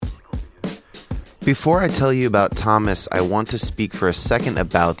Before I tell you about Thomas, I want to speak for a second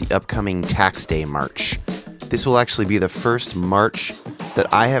about the upcoming Tax Day March. This will actually be the first march that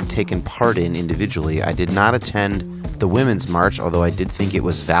I have taken part in individually. I did not attend the Women's March, although I did think it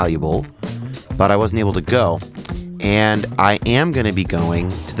was valuable, but I wasn't able to go. And I am going to be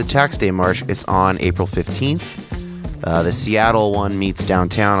going to the Tax Day March. It's on April 15th. The Seattle one meets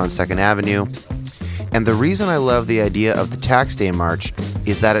downtown on 2nd Avenue. And the reason I love the idea of the Tax Day March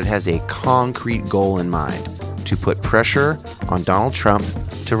is that it has a concrete goal in mind: to put pressure on Donald Trump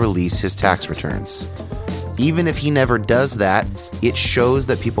to release his tax returns. Even if he never does that, it shows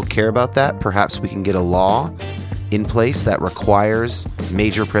that people care about that. Perhaps we can get a law in place that requires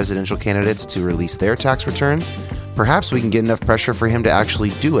major presidential candidates to release their tax returns. Perhaps we can get enough pressure for him to actually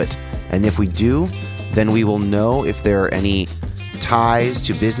do it. And if we do, then we will know if there are any ties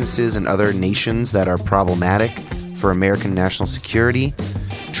to businesses and other nations that are problematic for American national security.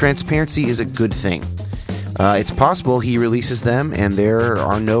 Transparency is a good thing. It's possible he releases them and there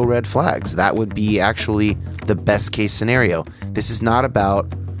are no red flags. That would be actually the best case scenario. This is not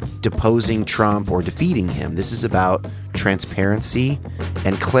about deposing Trump or defeating him. This is about transparency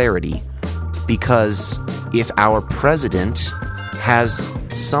and clarity. Because if our president has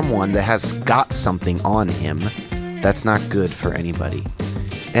someone that has got something on him, that's not good for anybody.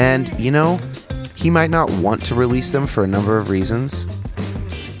 And, he might not want to release them for a number of reasons,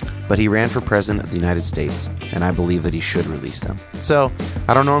 but he ran for president of the United States, and I believe that he should release them. So,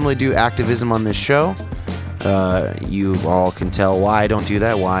 I don't normally do activism on this show. You all can tell why I don't do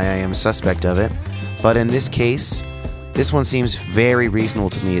that, why I am a suspect of it. But in this case, this one seems very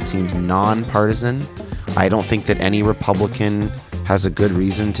reasonable to me. It seems nonpartisan. I don't think that any Republican has a good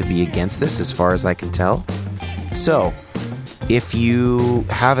reason to be against this, as far as I can tell. So, if you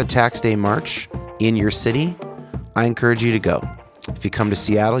have a Tax Day March in your city, I encourage you to go. If you come to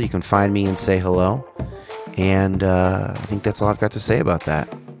Seattle, you can find me and say hello. And I think that's all I've got to say about that.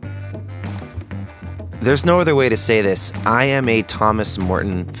 There's no other way to say this. I am a Thomas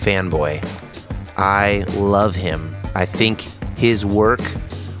Morton fanboy. I love him. I think his work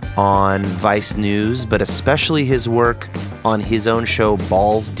on Vice News, but especially his work on his own show,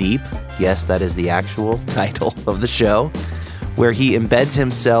 Balls Deep. Yes, that is the actual title of the show, where he embeds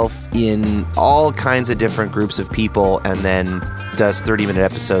himself in all kinds of different groups of people and then does 30-minute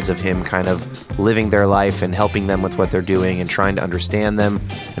episodes of him kind of living their life and helping them with what they're doing and trying to understand them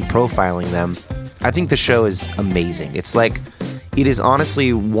and profiling them. I think the show is amazing. It is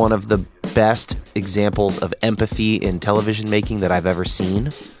honestly one of the best examples of empathy in television making that I've ever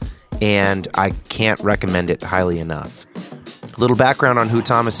seen, and I can't recommend it highly enough. A little background on who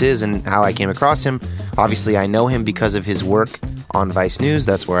Thomas is and how I came across him. Obviously, I know him because of his work on Vice News.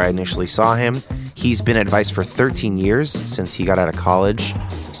 That's where I initially saw him. He's been at Vice for 13 years since he got out of college.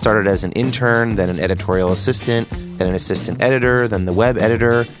 Started as an intern, then an editorial assistant, then an assistant editor, then the web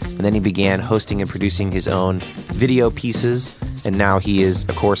editor, and then he began hosting and producing his own video pieces, and now he is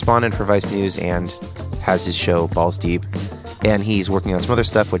a correspondent for Vice News and has his show, Balls Deep, and he's working on some other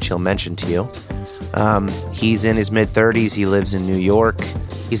stuff, which he'll mention to you. He's in his mid-30s. He lives in New York.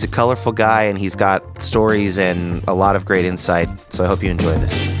 He's a colorful guy, and he's got stories and a lot of great insight, so I hope you enjoy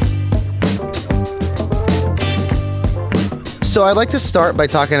this. So I'd like to start by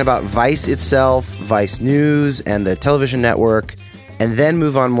talking about Vice itself, Vice News, and the television network, and then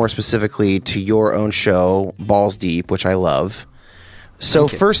move on more specifically to your own show, Balls Deep, which I love. So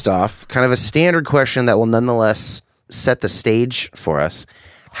first off, kind of a standard question that will nonetheless set the stage for us.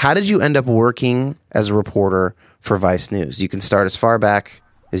 How did you end up working as a reporter for Vice News? You can start as far back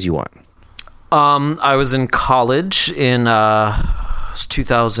as you want. I was in college in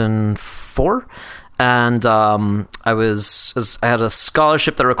 2004. And I had a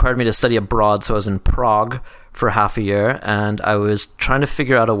scholarship that required me to study abroad, so I was in Prague for half a year, and I was trying to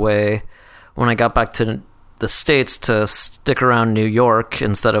figure out a way when I got back to the States to stick around New York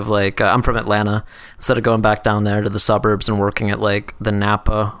instead of I'm from Atlanta, instead of going back down there to the suburbs and working at the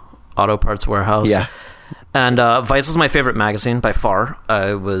Napa Auto Parts Warehouse. Yeah. And Vice was my favorite magazine by far.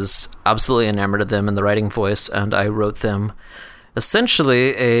 I was absolutely enamored of them and the writing voice, and I wrote them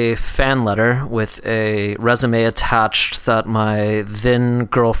essentially a fan letter with a resume attached that my then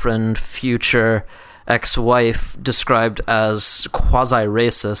girlfriend, future ex-wife, described as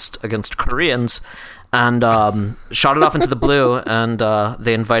quasi-racist against Koreans, and shot it off into the blue, and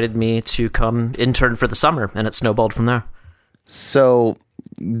they invited me to come intern for the summer, and it snowballed from there. So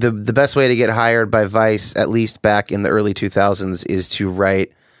the best way to get hired by Vice, at least back in the early 2000s, is to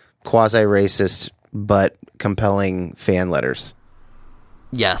write quasi-racist but compelling fan letters.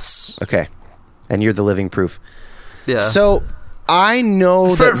 Yes. Okay. And you're the living proof. Yeah. So I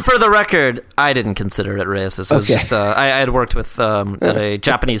know for the record, I didn't consider it racist. It was just I had worked with at a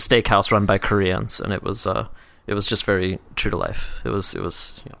Japanese steakhouse run by Koreans, and it was just very true to life. It was.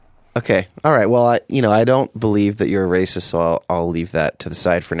 Okay, all right. Well, I don't believe that you're a racist, so I'll leave that to the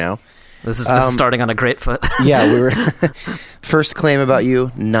side for now. This is starting on a great foot. Yeah, we were first claim about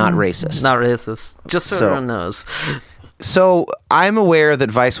you, not racist. Not racist. Just so everyone knows. So I'm aware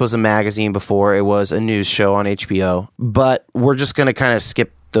that Vice was a magazine before it was a news show on HBO, but we're just going to kind of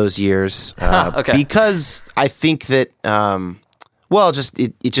skip those years okay. Because I think that,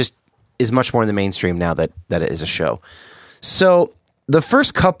 it just is much more in the mainstream now that it is a show. So the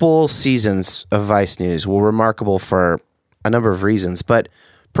first couple seasons of Vice News were remarkable for a number of reasons, but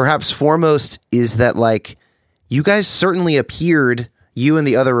perhaps foremost is that, like, you guys certainly appeared, you and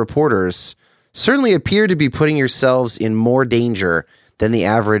the other reporters certainly appear to be putting yourselves in more danger than the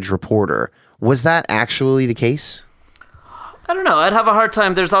average reporter. Was that actually the case? I don't know. I'd have a hard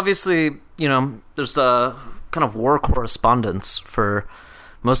time. There's obviously, there's a kind of war correspondence for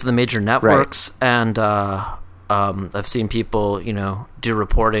most of the major networks. Right. And I've seen people, do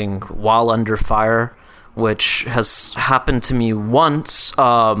reporting while under fire, which has happened to me once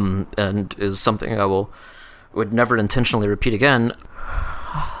and is something I would never intentionally repeat again.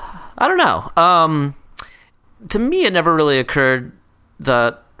 I don't know. To me, it never really occurred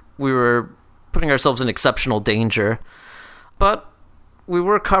that we were putting ourselves in exceptional danger, but we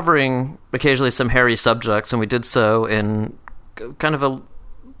were covering occasionally some hairy subjects, and we did so in kind of a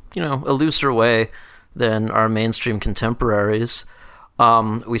looser way than our mainstream contemporaries.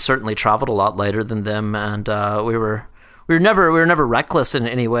 We certainly traveled a lot lighter than them, and we were never reckless in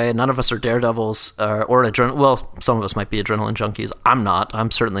any way. None of us are daredevils or adrenaline. Well, some of us might be adrenaline junkies. I'm not.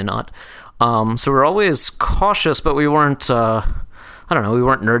 I'm certainly not. So we're always cautious, but we weren't. We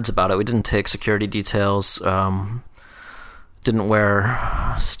weren't nerds about it. We didn't take security details. Didn't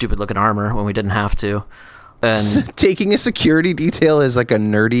wear stupid-looking armor when we didn't have to. And taking a security detail is like a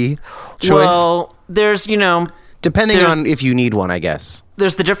nerdy choice. Well, there's depending on if you need one, I guess.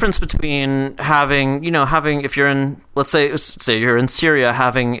 There's the difference between having if you're in, let's say you're in Syria,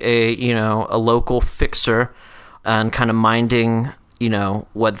 having a local fixer and kind of minding,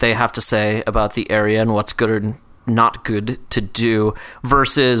 what they have to say about the area and what's good or not good to do,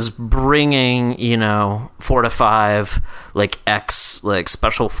 versus bringing, 4 to 5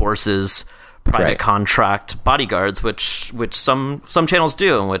 special forces, private contract bodyguards, which some channels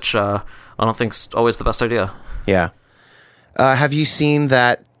do, and which I don't think's always the best idea. Yeah. Have you seen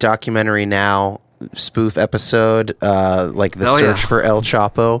that Documentary Now spoof episode, search for El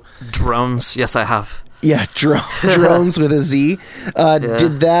Chapo? Drones. Yes, I have. Yeah, drones with a Z.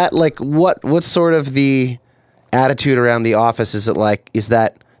 Did that, what's sort of the attitude around the office? Is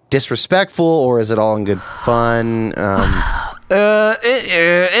that disrespectful, or is it all in good fun? In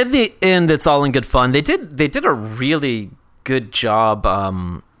the end, it's all in good fun. They did a really good job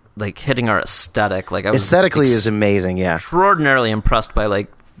hitting our aesthetic. I was aesthetically is amazing. Yeah, extraordinarily impressed by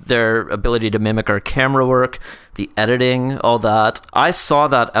their ability to mimic our camera work, the editing, all that. I saw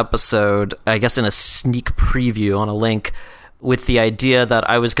that episode, I guess, in a sneak preview on a link, with the idea that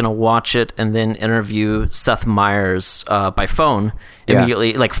I was going to watch it and then interview Seth Meyers by phone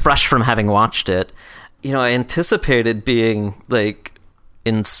immediately, fresh from having watched it. I anticipated being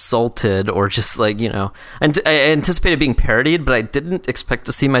insulted or just and I anticipated being parodied, but I didn't expect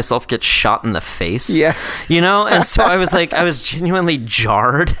to see myself get shot in the face. Yeah. And so I was genuinely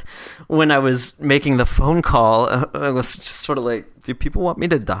jarred when I was making the phone call. I was just sort of do people want me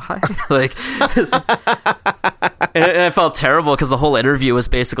to die? And I felt terrible because the whole interview was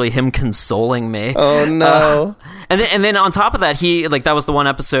basically him consoling me. Oh no. And then on top of that, he that was the one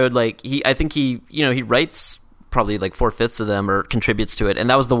episode I think he writes probably 4/5 of them or contributes to it, and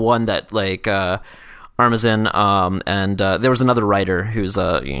that was the one that Armisen and there was another writer who's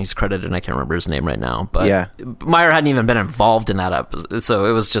he's credited and I can't remember his name right now, but yeah. Meyer hadn't even been involved in that episode, so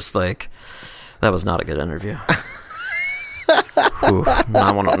it was just that was not a good interview. Ooh,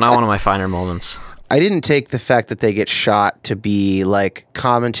 not one of my finer moments. I didn't take the fact that they get shot to be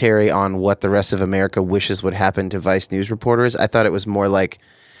commentary on what the rest of America wishes would happen to Vice News reporters. I thought it was more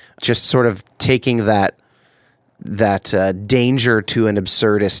just sort of taking that danger to an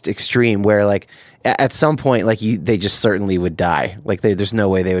absurdist extreme where at some point they just certainly would die. There's no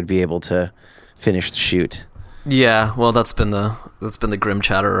way they would be able to finish the shoot. Yeah, well, that's been the grim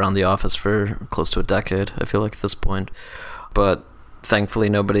chatter around the office for close to a decade, I feel like, at this point. But thankfully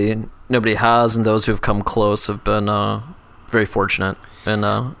nobody has, and those who've come close have been very fortunate and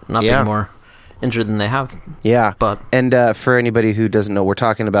not being more injured than they have. Yeah. And for anybody who doesn't know what we're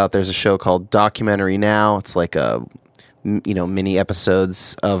talking about, there's a show called Documentary Now. It's a mini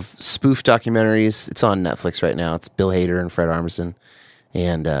episodes of spoof documentaries. It's on Netflix right now. It's Bill Hader and Fred Armisen.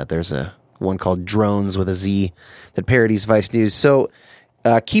 And there's one called Drones with a Z that parodies Vice News. So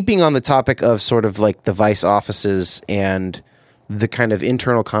keeping on the topic of sort of like the Vice offices and the kind of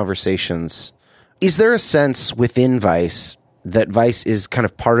internal conversations, is there a sense within Vice that Vice is kind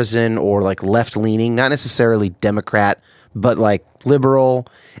of partisan or like left-leaning, not necessarily Democrat, but like liberal,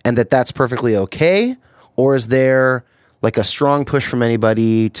 and that's perfectly okay? Or is there like a strong push from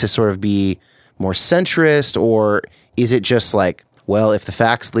anybody to sort of be more centrist? Or is it just like, well, if the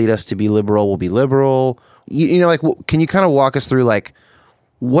facts lead us to be liberal, we'll be liberal? Can you kind of walk us through like,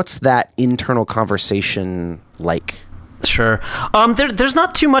 what's that internal conversation like? Sure. There's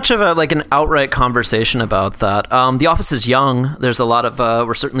not too much of an outright conversation about that. The office is young. There's a lot of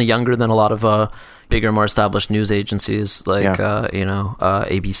we're certainly younger than a lot of bigger, more established news agencies like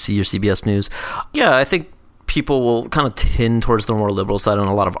ABC or CBS News. Yeah, I think people will kind of tend towards the more liberal side on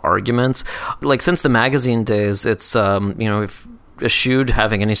a lot of arguments. Like since the magazine days, it's we've eschewed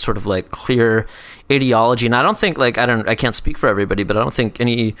having any sort of like clear ideology, and I don't think I can't speak for everybody, but I don't think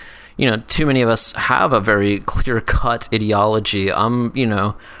any too many of us have a very clear-cut ideology.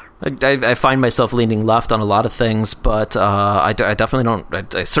 I find myself leaning left on a lot of things, but I definitely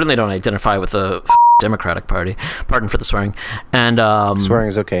don't. I certainly don't identify with the Democratic Party. Pardon for the swearing. And swearing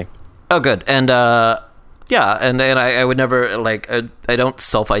is okay. Oh, good. And yeah, and I would never I don't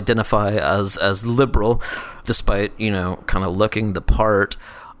self-identify as liberal, despite kind of looking the part.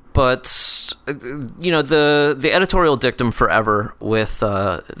 But the editorial dictum forever with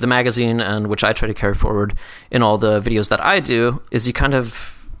the magazine, and which I try to carry forward in all the videos that I do, is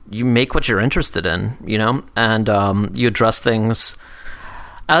you make what you're interested in, and you address things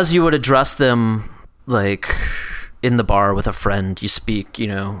as you would address them, like in the bar with a friend. You speak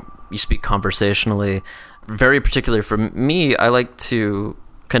conversationally. Very particularly for me, I like to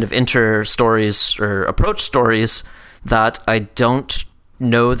kind of enter stories or approach stories that I don't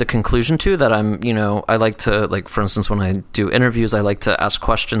know the conclusion to, that I like to, like, for instance, when I do interviews, I like to ask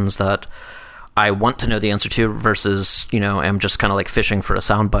questions that I want to know the answer to versus, I'm just kind of like fishing for a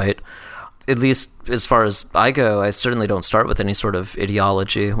soundbite. At least as far as I go, I certainly don't start with any sort of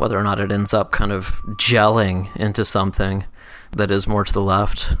ideology, whether or not it ends up kind of gelling into something that is more to the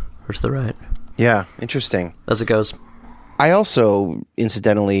left or to the right. Yeah, interesting. As it goes. I also,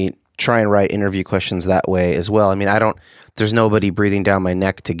 incidentally, try and write interview questions that way as well. I mean, there's nobody breathing down my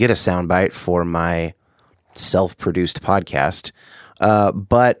neck to get a soundbite for my self-produced podcast.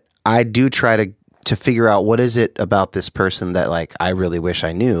 But I do try to figure out what is it about this person that like I really wish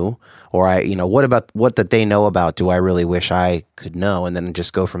I knew, or what that they know about do I really wish I could know, and then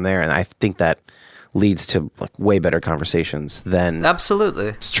just go from there. And I think that leads to like way better conversations than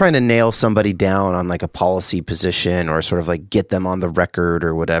absolutely just trying to nail somebody down on like a policy position or sort of like get them on the record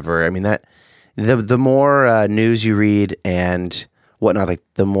or whatever. I mean, that the more news you read and whatnot, like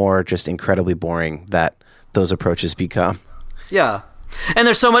the more just incredibly boring that those approaches become. Yeah. And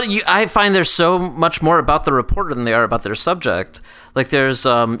there's so much, I find there's so much more about the reporter than they are about their subject. Like there's,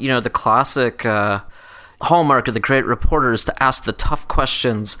 the classic hallmark of the great reporter is to ask the tough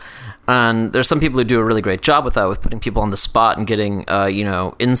questions. And there's some people who do a really great job with that, with putting people on the spot and getting,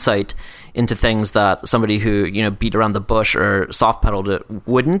 insight into things that somebody who, beat around the bush or soft pedaled it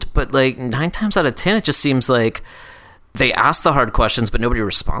wouldn't. But like 9 times out of 10, it just seems like they ask the hard questions, but nobody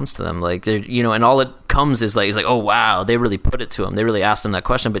responds to them. Like, and all it comes is like, oh wow, they really put it to him. They really asked him that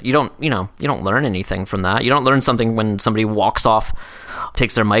question, but you don't learn anything from that. You don't learn something when somebody walks off,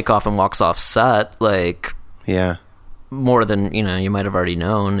 takes their mic off and walks off set. Like, yeah, more than, you might have already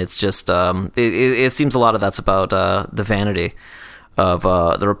known. It's just, it seems a lot of that's about the vanity of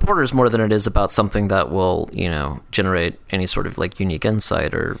the reporters more than it is about something that will, generate any sort of like unique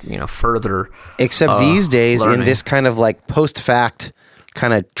insight or, further. Except these days learning. In this kind of like post-fact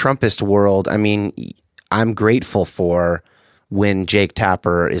kind of Trumpist world, I mean, I'm grateful for when Jake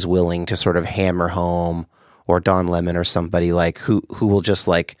Tapper is willing to sort of hammer home, or Don Lemon or somebody like who will just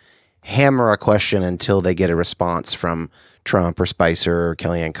like hammer a question until they get a response from Trump or Spicer or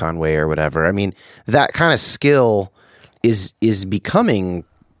Kellyanne Conway or whatever. I mean, that kind of skill is becoming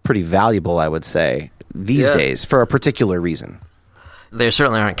pretty valuable, I would say, these days for a particular reason. They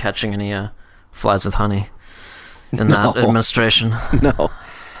certainly aren't catching any flies with honey in that administration. No.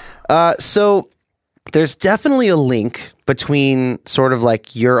 So there's definitely a link between sort of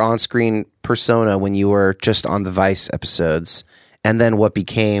like your on-screen persona when you were just on the Vice episodes and then what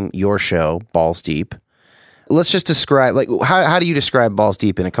became your show, Balls Deep. Let's just describe, like, how do you describe Balls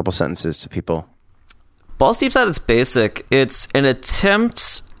Deep in a couple sentences to people? Balls Deep's at its basic. It's an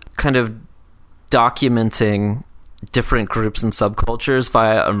attempt kind of documenting different groups and subcultures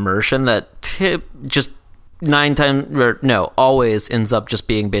via immersion that just always ends up just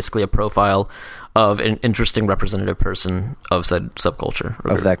being basically a profile of an interesting representative person of said subculture.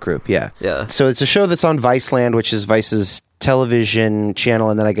 Of that group, yeah. Yeah. So it's a show that's on Viceland, which is Vice's television channel,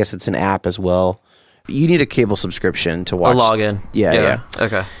 and then I guess it's an app as well. You need a cable subscription to watch. A login. Yeah.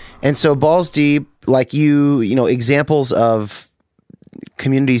 Okay. And so Balls Deep, like you know, examples of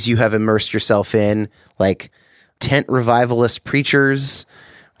communities you have immersed yourself in, like tent revivalist preachers,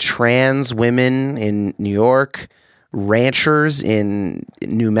 trans women in New York, ranchers in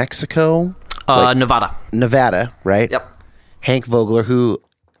New Mexico. Nevada, right? Yep. Hank Vogler, who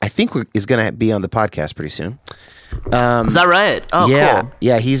I think is going to be on the podcast pretty soon. Is that right? Oh, yeah. cool.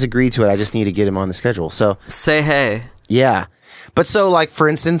 Yeah, he's agreed to it. I just need to get him on the schedule. So say hey. Yeah. But so, like, for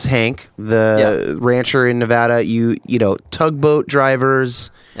instance, Hank, the rancher in Nevada, you know, tugboat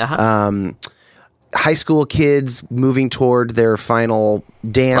drivers, high school kids moving toward their final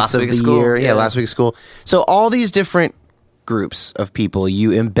dance of the year. Yeah, last week of school. So all these different groups of people,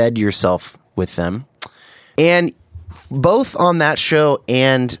 you embed yourself with them. And both on that show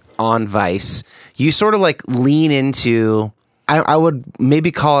and on Vice, you sort of like lean into, I would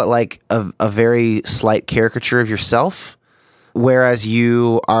maybe call it like a very slight caricature of yourself. Whereas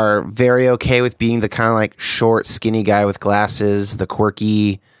you are very okay with being the kind of like short, skinny guy with glasses, the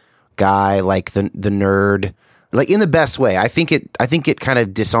quirky guy, like the nerd, like in the best way. I think it kind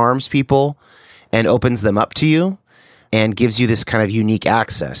of disarms people and opens them up to you and gives you this kind of unique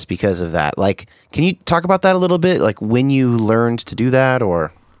access because of that. Like, can you talk about that a little bit? Like when you learned to do that,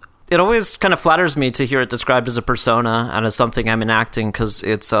 or? It always kind of flatters me to hear it described as a persona and as something I'm enacting, because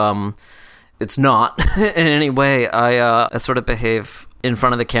it's not in any way. I sort of behave in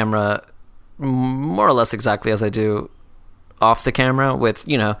front of the camera more or less exactly as I do off the camera, with,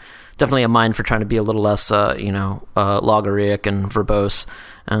 you know, definitely a mind for trying to be a little less, logorrheic and verbose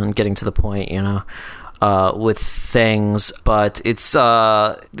and getting to the point, you know, with things. But it's, there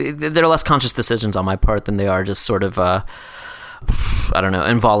are less conscious decisions on my part than they are just sort of,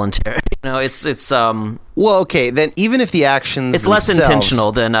 involuntary. You know, it's well, okay, then even if the actions it's less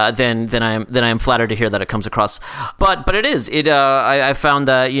intentional than I'm flattered to hear that it comes across, but it is. I found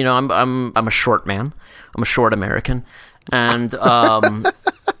that, you know, I'm a short man, I'm a short American, and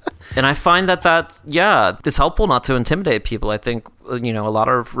and I find that it's helpful not to intimidate people. I think, you know, a lot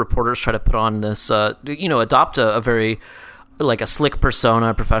of reporters try to put on this, adopt a very like a slick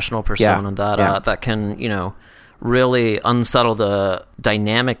persona, professional persona that can, you know, really unsettle the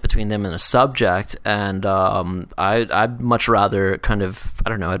dynamic between them and a subject. And I'd much rather kind of,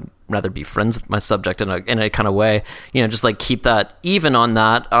 I'd rather be friends with my subject in a kind of way, you know, just like keep that even on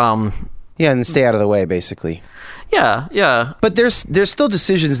that. And stay out of the way, basically. Yeah. But there's still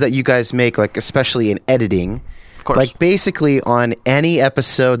decisions that you guys make, like especially in editing. Of course. Like basically on any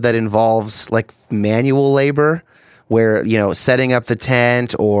episode that involves like manual labor, where, you know, setting up the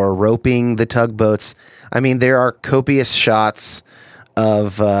tent or roping the tugboats. I mean, there are copious shots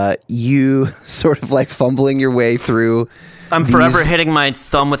of you sort of like fumbling your way through. I'm forever hitting my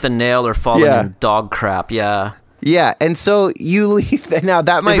thumb with a nail or falling in dog crap. Yeah. Yeah, and so you leave. Now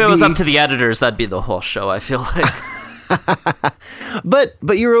that might be. If it was up to the editors, that'd be the whole show, I feel like.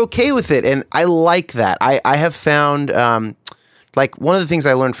 But you're okay with it, and I like that. I have found, like, one of the things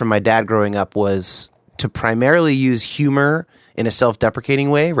I learned from my dad growing up was to primarily use humor in a self-deprecating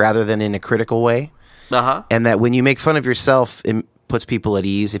way rather than in a critical way. And that when you make fun of yourself, it puts people at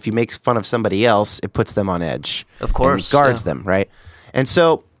ease. If you make fun of somebody else, it puts them on edge. Of course. And guards them, right? And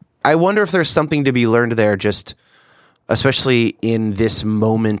so I wonder if there's something to be learned there, just especially in this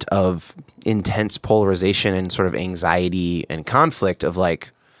moment of intense polarization and sort of anxiety and conflict, of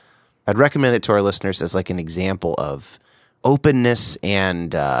like, I'd recommend it to our listeners as like an example of openness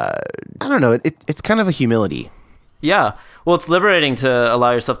and it's kind of a humility. Yeah. Well, it's liberating to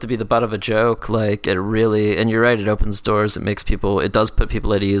allow yourself to be the butt of a joke. Like, it really, and you're right, it opens doors. It does put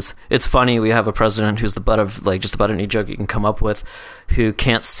people at ease. It's funny, we have a president who's the butt of like just about any joke you can come up with, who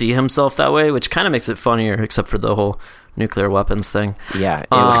can't see himself that way, which kind of makes it funnier, except for the whole nuclear weapons thing. Yeah.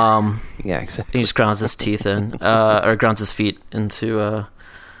 Yeah, exactly. He just grounds his teeth in, or grounds his feet into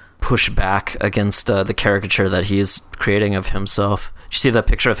push back against the caricature that he's creating of himself. Did you see that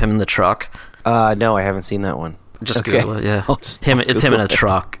picture of him in the truck? No, I haven't seen that one. Just Google it, yeah. It's him in a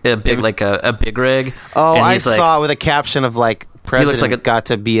truck, a big rig. Oh, I saw it with a caption of like, President got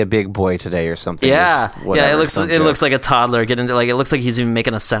to be a big boy today or something. Yeah, it looks like a toddler getting like, it looks like he's even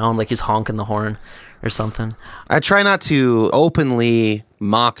making a sound like he's honking the horn or something. I try not to openly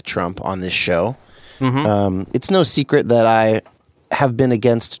mock Trump on this show. Mm-hmm. It's no secret that I have been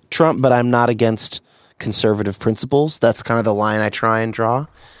against Trump, but I'm not against conservative principles. That's kind of the line I try and draw.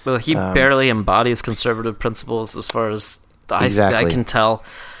 Well, he barely embodies conservative principles as far as I can tell.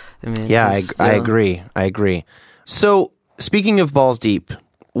 I mean, I agree. So, speaking of Balls Deep,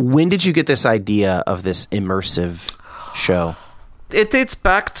 when did you get this idea of this immersive show? It dates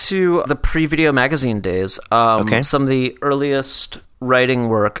back to the pre-Video Magazine days. Some of the earliest writing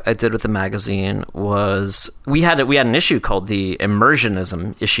work I did with the magazine was we had an issue called the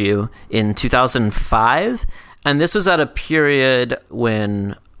Immersionism issue in 2005, and this was at a period when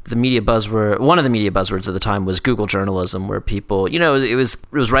one of the media buzzwords at the time was Google journalism, where people, it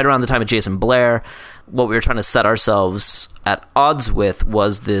was right around the time of Jason Blair. What we were trying to set ourselves at odds with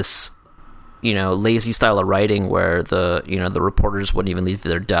was this, lazy style of writing where the reporters wouldn't even leave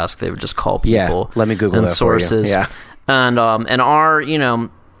their desk. They would just call people. Yeah, let me Google and that sources. For you. Yeah. And our,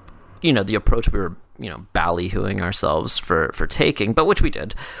 the approach we were, ballyhooing ourselves for taking, but which we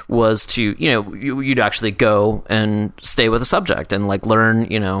did, was to, you'd actually go and stay with a subject and like learn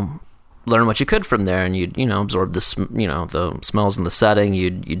what you could from there, and you'd, absorb the smells in the setting.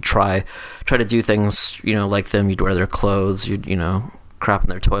 You'd try to do things, like them. You'd wear their clothes. You'd, crap in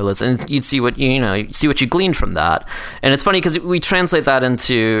their toilets, and you'd see what you gleaned from that. And it's funny because we translate that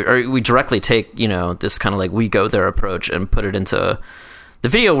into, or we directly take this kind of like we go there approach and put it into the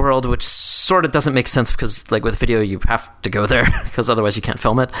video world, which sort of doesn't make sense because like with video you have to go there because otherwise you can't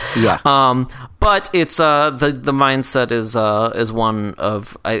film it. But it's the mindset is one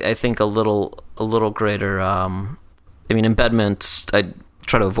of I think a little greater embedment. I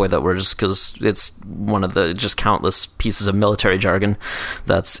try to avoid that word just because it's one of the just countless pieces of military jargon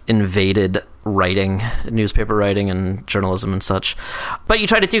that's invaded writing, newspaper writing and journalism and such. But you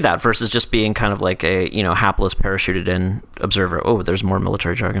try to do that versus just being kind of like a, hapless parachuted in observer. Oh, there's more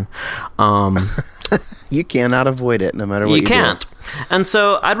military jargon. You cannot avoid it no matter what you can't. And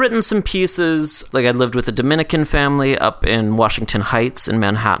so I'd written some pieces, like I'd lived with a Dominican family up in Washington Heights in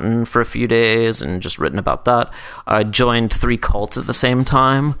Manhattan for a few days and just written about that. I joined 3 cults at the same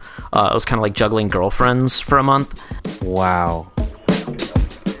time. It was kind of like juggling girlfriends for a month. Wow.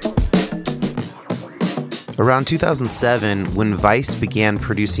 Around 2007, when Vice began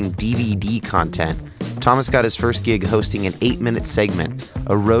producing DVD content, Thomas got his first gig hosting an 8-minute segment,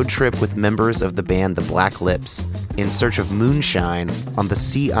 a road trip with members of the band The Black Lips, in search of moonshine on the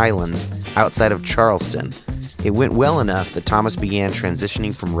Sea Islands outside of Charleston. It went well enough that Thomas began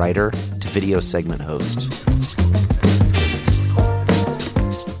transitioning from writer to video segment host.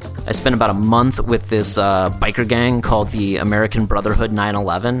 I spent about a month with this biker gang called the American Brotherhood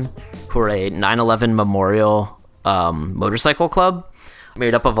 911, who are a 9/11 memorial motorcycle club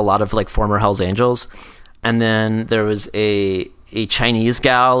made up of a lot of like former Hells Angels. And then there was a Chinese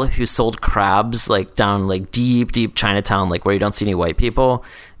gal who sold crabs like down like deep Chinatown, like where you don't see any white people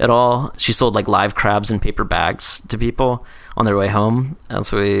at all. She sold like live crabs in paper bags to people on their way home. And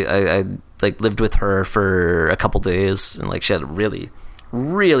so I like lived with her for a couple days, and like she had a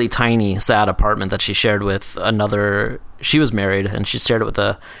really tiny, sad apartment that she shared with she was married, and she shared it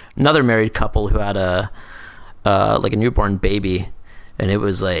with another married couple who had a newborn baby. And it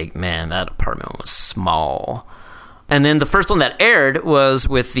was like, man, that apartment was small. And then the first one that aired was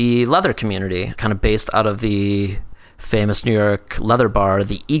with the leather community, kind of based out of the famous New York leather bar,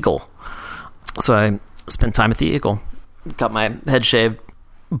 the Eagle. So I spent time at the Eagle, got my head shaved,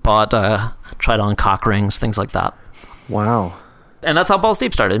 tried on cock rings, things like that. Wow. And that's how Balls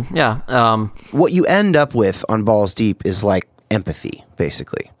Deep started, yeah. What you end up with on Balls Deep is like empathy,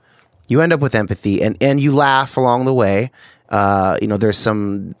 basically. You end up with empathy, and you laugh along the way. There's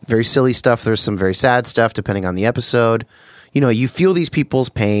some very silly stuff. There's some very sad stuff, depending on the episode. You feel these people's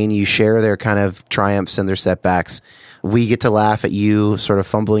pain. You share their kind of triumphs and their setbacks. We get to laugh at you sort of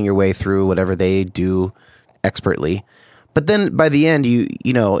fumbling your way through whatever they do expertly. But then by the end,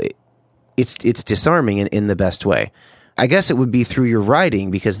 it's disarming in the best way. I guess it would be through your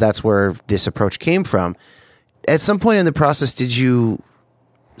writing, because that's where this approach came from. At some point in the process, did you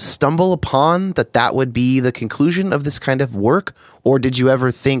stumble upon that would be the conclusion of this kind of work? Or did you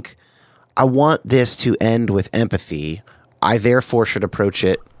ever think, I want this to end with empathy, I therefore should approach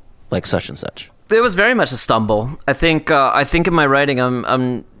it like such and such? It was very much a stumble. I think in my writing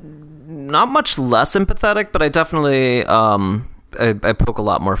I'm not much less empathetic, but I definitely I poke a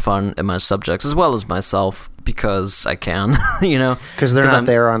lot more fun at my subjects as well as myself, because I can, because they're not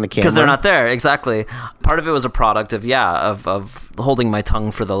there on the camera. Because they're not there, exactly. Part of it was a product of holding my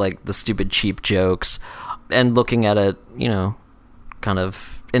tongue for the stupid cheap jokes, and looking at it, kind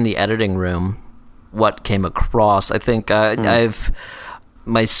of in the editing room, what came across. I think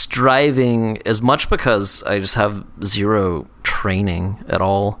my striving, as much because I just have zero training at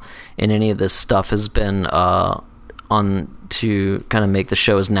all in any of this stuff, has been on to kind of make the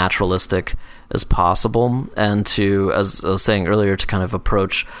show as naturalistic as possible, and to, as I was saying earlier, to kind of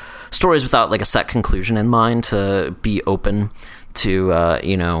approach stories without like a set conclusion in mind, to be open to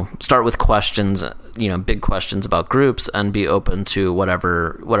start with questions, big questions about groups, and be open to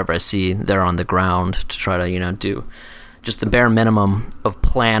whatever I see there on the ground, to try to do just the bare minimum of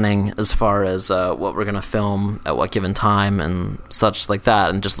planning as far as what we're going to film at what given time and such like that,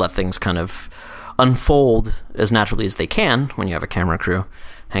 and just let things kind of unfold as naturally as they can when you have a camera crew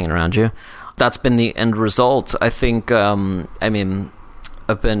hanging around you. That's been the end result. I think, I've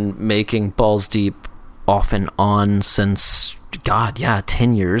been making Balls Deep off and on since,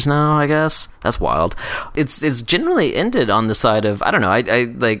 10 years now, I guess. That's wild. It's generally ended on the side of, I don't know,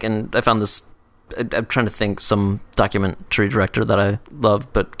 I found this, I'm trying to think, some documentary director that I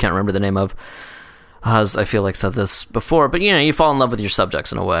love but can't remember the name of, has, I feel like, said this before, but you fall in love with your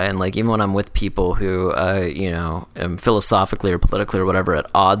subjects in a way, and like even when I'm with people who am philosophically or politically or whatever at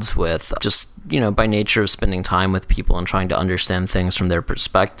odds with, just by nature of spending time with people and trying to understand things from their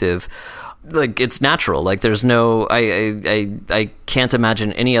perspective, like it's natural. Like there's no, I can't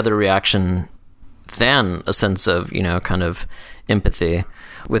imagine any other reaction than a sense of kind of empathy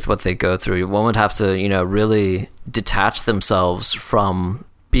with what they go through. One would have to really detach themselves from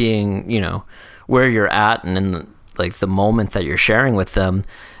being where you're at and in like the moment that you're sharing with them.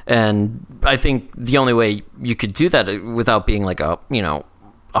 And I think the only way you could do that without being like a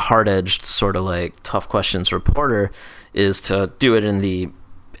hard-edged sort of like tough questions reporter is to do it in the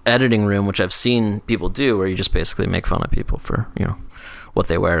editing room, which I've seen people do, where you just basically make fun of people for what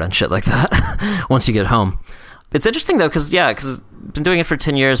they wear and shit like that once you get home. It's interesting though, because I've been doing it for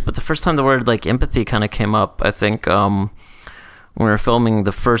 10 years, but the first time the word like empathy kind of came up, I think when we were filming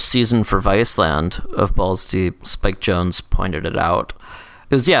the first season for Viceland of Balls Deep, Spike Jonze pointed it out.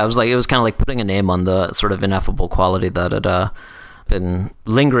 It was kind of like putting a name on the sort of ineffable quality that had been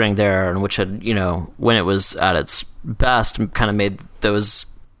lingering there, and which had, when it was at its best, kind of made those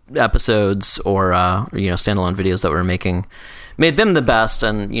episodes or standalone videos that we were making, made them the best.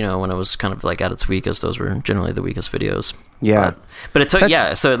 And when it was kind of like at its weakest, those were generally the weakest videos. Yeah, but it took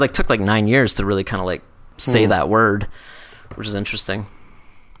so it like took like 9 years to really kind of like say that word, which is interesting.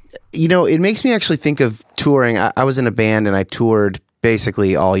 It makes me actually think of touring. I was in a band and I toured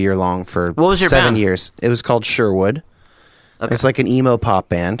basically all year long for what was your 7 band? years. It was called Sherwood. Okay. It's like an emo pop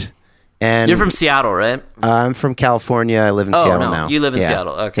band. And you're from Seattle, right? I'm from California. I live in Seattle now. You live in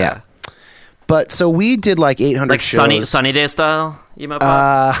Seattle. Okay. Yeah. But so we did like 800 shows. Like Sunny Day style emo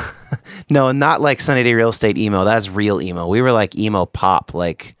pop? No, not like Sunny Day Real Estate emo. That's real emo. We were like emo pop,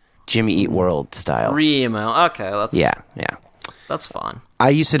 like Jimmy Eat World style. Re-emo. Okay. Yeah. That's fun. I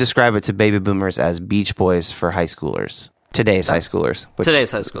used to describe it to baby boomers as Beach Boys for high schoolers. Today's high schoolers.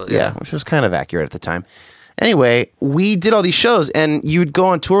 Yeah. Which was kind of accurate at the time. Anyway, we did all these shows, and you'd go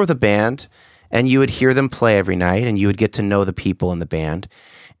on tour with a band, and you would hear them play every night, and you would get to know the people in the band,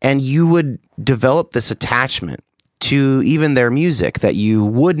 and you would develop this attachment to even their music that you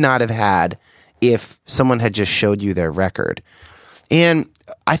would not have had if someone had just showed you their record. And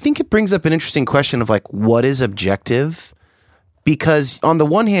I think it brings up an interesting question of like, what is objective? Because on the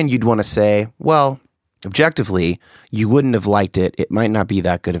one hand, you'd want to say, well, objectively, you wouldn't have liked it. It might not be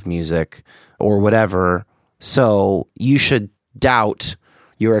that good of music or whatever. So you should doubt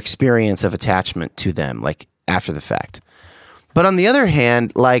your experience of attachment to them, like after the fact. But on the other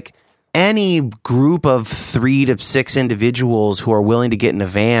hand, like any group of 3 to 6 individuals who are willing to get in a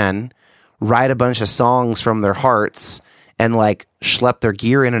van, write a bunch of songs from their hearts, and like schlep their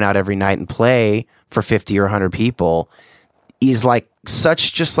gear in and out every night and play for 50 or 100 people is like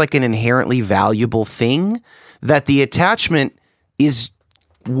such just like an inherently valuable thing that the attachment is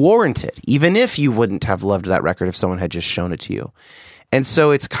warranted, even if you wouldn't have loved that record if someone had just shown it to you. And so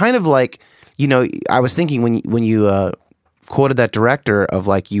it's kind of like, I was thinking when you quoted that director of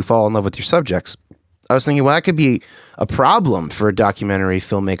like, you fall in love with your subjects, I was thinking, well, that could be a problem for a documentary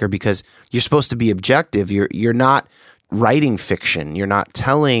filmmaker because you're supposed to be objective. You're not writing fiction. You're not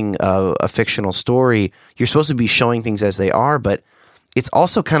telling a fictional story. You're supposed to be showing things as they are, but it's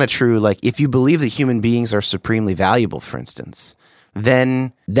also kind of true. Like if you believe that human beings are supremely valuable, for instance,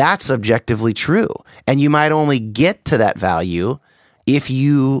 then that's objectively true. And you might only get to that value if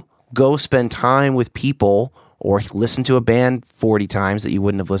you go spend time with people or listen to a band 40 times that you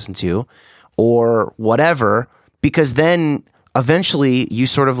wouldn't have listened to or whatever, because then eventually you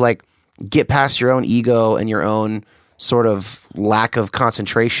sort of like get past your own ego and your own sort of lack of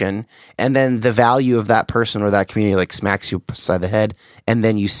concentration, and then the value of that person or that community like smacks you beside the head, and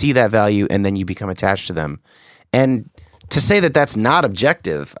then you see that value and then you become attached to them. And to say that that's not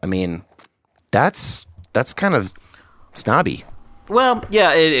objective, I mean, that's kind of snobby. Well,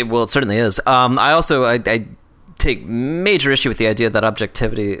 yeah, it certainly is. I take major issue with the idea that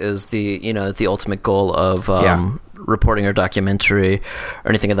objectivity is the ultimate goal of reporting or documentary or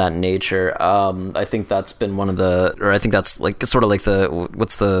anything of that nature. I think that's been I think that's like sort of like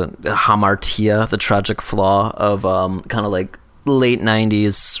what's the hamartia, the tragic flaw of kind of like late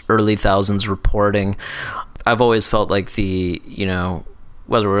 90s, early thousands reporting. I've always felt like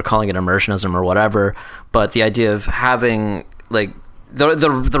whether we're calling it immersionism or whatever, but the idea of having like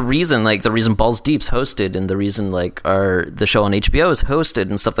the reason Balls Deep's hosted and the reason like the show on HBO is hosted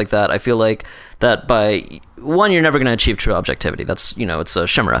and stuff like that, I feel like that by one, you're never going to achieve true objectivity. That's, it's a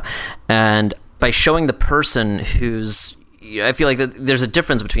chimera. And by showing the person who's, I feel like there's a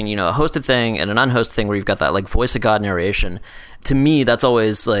difference between, a hosted thing and an unhosted thing where you've got that like voice of God narration. To me, that's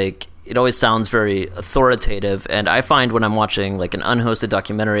always like, it always sounds very authoritative. And I find when I'm watching like an unhosted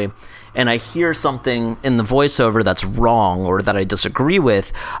documentary and I hear something in the voiceover that's wrong or that I disagree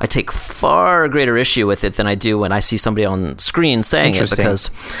with, I take far greater issue with it than I do when I see somebody on screen saying it,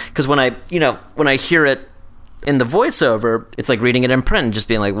 because when I hear it in the voiceover, it's like reading it in print and just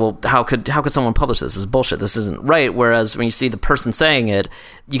being like, well, how could someone publish this? This is bullshit. This isn't right. Whereas when you see the person saying it,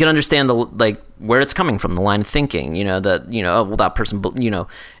 you can understand where it's coming from, the line of thinking, that person,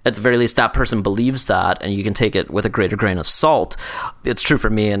 at the very least, that person believes that, and you can take it with a greater grain of salt. It's true for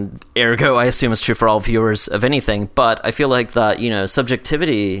me, and ergo, I assume it's true for all viewers of anything. But I feel like that,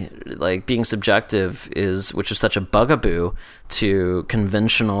 subjectivity, like being subjective which is such a bugaboo to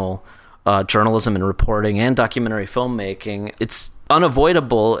conventional journalism and reporting and documentary filmmaking. It's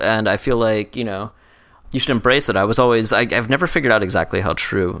unavoidable, and I feel like, you should embrace it. I've never figured out exactly how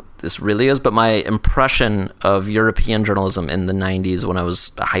true this really is, but my impression of European journalism in the 90s when I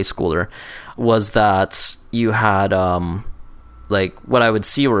was a high schooler was that you had, what I would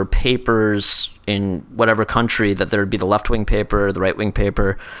see were papers in whatever country, that there would be the left-wing paper, the right-wing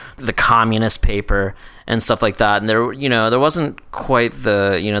paper, the communist paper, and stuff like that. And there wasn't quite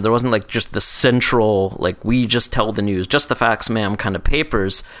there wasn't like just the central, like, we just tell the news, just the facts, ma'am, kind of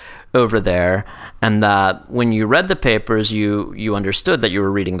papers over there. And that when you read the papers, you understood that you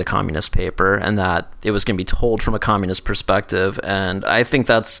were reading the communist paper and that it was going to be told from a communist perspective. And I think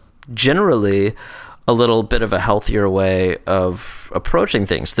that's generally a little bit of a healthier way of approaching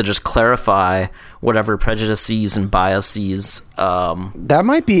things, to just clarify whatever prejudices and biases that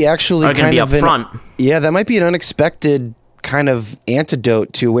might be actually are going to be up front. That might be an unexpected kind of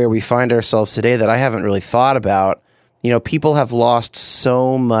antidote to where we find ourselves today that I haven't really thought about. People have lost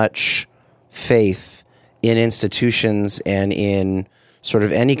so much faith in institutions and in sort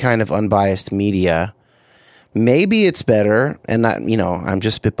of any kind of unbiased media. Maybe it's better, and not, I'm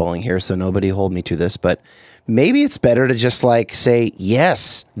just spitballing here, so nobody hold me to this, but maybe it's better to just like say,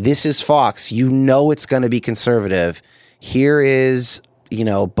 yes, this is Fox. It's going to be conservative. Here is,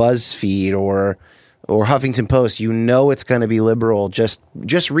 BuzzFeed or Huffington Post. It's going to be liberal. Just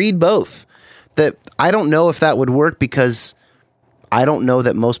read both. That I don't know if that would work, because I don't know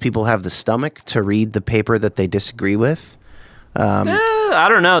that most people have the stomach to read the paper that they disagree with. I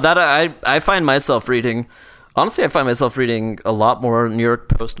don't know that I find myself reading. Honestly, I find myself reading a lot more New York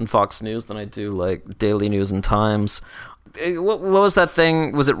Post and Fox News than I do like Daily News and Times. What was that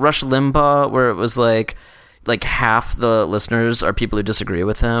thing? Was it Rush Limbaugh, where it was like half the listeners are people who disagree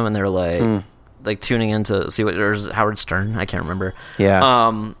with him, and they're like tuning in to see or Howard Stern? I can't remember.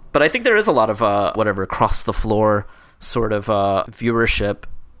 Yeah. But I think there is a lot of across the floor sort of viewership,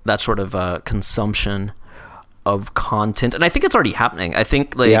 that sort of consumption of content, and I think it's already happening. I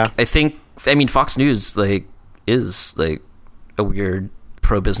think Fox News is like a weird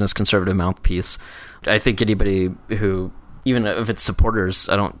pro-business conservative mouthpiece. I think anybody who, even if it's supporters,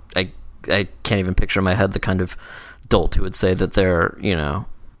 I can't even picture in my head the kind of dolt who would say that they're,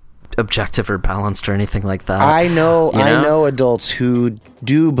 objective or balanced or anything like that. I know adults who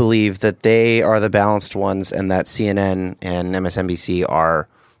do believe that they are the balanced ones and that CNN and MSNBC are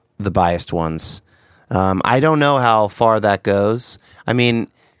the biased ones. I don't know how far that goes. I mean,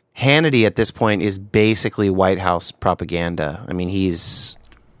 Hannity at this point is basically White House propaganda. I mean, I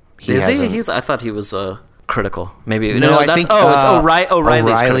thought he was critical. Maybe I think it's O'Reilly's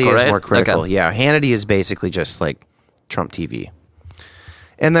O'Reilly critical, is right? more critical. Okay. Yeah, Hannity is basically just like Trump TV.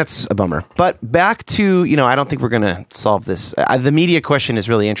 And that's a bummer. But back to, I don't think we're going to solve this. The media question is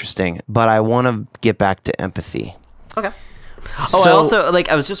really interesting, but I want to get back to empathy. Okay. I also,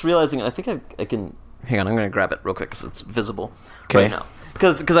 I was just realizing, I think I can hang on, I'm going to grab it real quick because it's visible Okay. right now.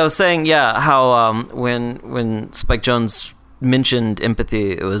 Because I was saying, how when Spike Jonze mentioned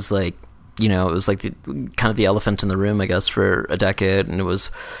empathy, it was like, it was like kind of the elephant in the room, I guess, for a decade, and it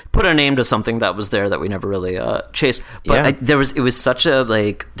was put a name to something that was there that we never really chased. But there was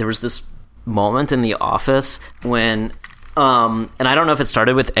this moment in The Office when, and I don't know if it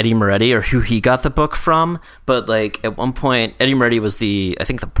started with Eddie Moretti or who he got the book from, but like at one point, Eddie Moretti was the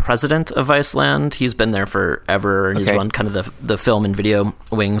president of Iceland. He's been there forever, and he's run kind of the film and video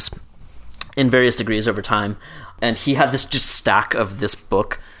wings in various degrees over time. And he had this just stack of this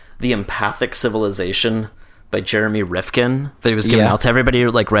book, The Empathic Civilization by Jeremy Rifkin, that he was giving out to everybody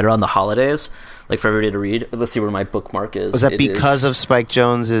like right around the holidays, like for everybody to read. Let's see where my bookmark is. Was that because of Spike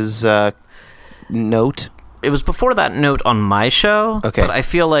Jonze's note? It was before that note on my show, okay. But I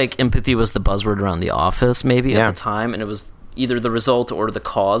feel like empathy was the buzzword around The Office maybe at the time, and it was either the result or the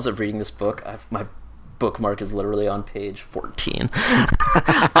cause of reading this book. My bookmark is literally on page 14.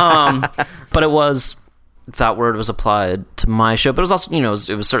 But that word was applied to my show, but it was also,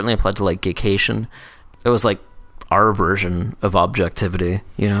 it was certainly applied to like Gaycation. It was like our version of objectivity,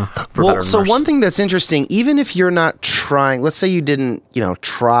 Well, so one thing that's interesting, even if you're not trying, let's say you didn't,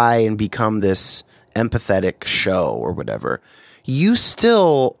 try and become this empathetic show or whatever, you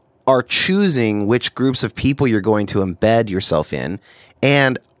still are choosing which groups of people you're going to embed yourself in.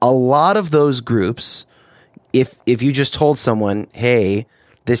 And a lot of those groups, if you just told someone, hey,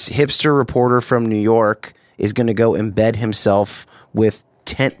 this hipster reporter from New York is going to go embed himself with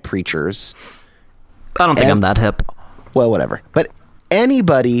tent preachers. I don't think I'm that hip. Well, whatever. But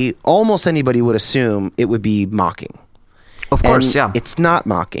almost anybody would assume it would be mocking. Of course, yeah. It's not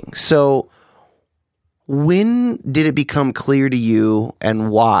mocking. So when did it become clear to you,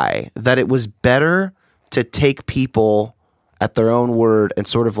 and why, that it was better to take people at their own word and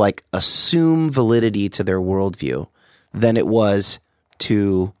sort of like assume validity to their worldview than it was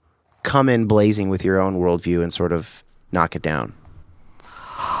to come in blazing with your own worldview and sort of knock it down?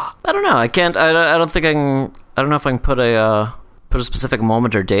 I don't know. I can't. I don't think I can. I don't know if I can put a specific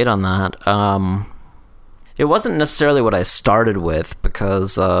moment or date on that. It wasn't necessarily what I started with,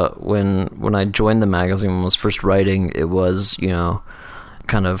 because when I joined the magazine, when I was first writing, it was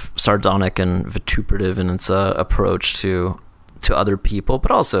kind of sardonic and vituperative in its approach to other people,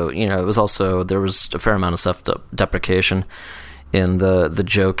 but also it was also, there was a fair amount of self-deprecation in the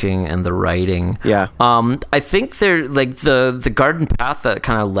joking and the writing. Yeah. I think the garden path that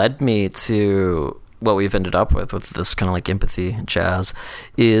kind of led me to what we've ended up with this kind of like empathy jazz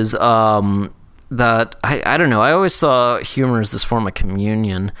is that I don't know. I always saw humor as this form of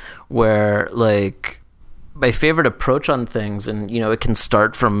communion where like my favorite approach on things, and it can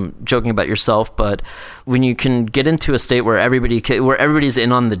start from joking about yourself, but when you can get into a state where everybody's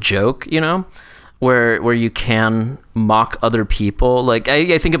in on the joke, where you can mock other people. Like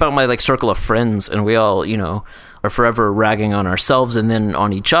I think about my like circle of friends, and we all are forever ragging on ourselves and then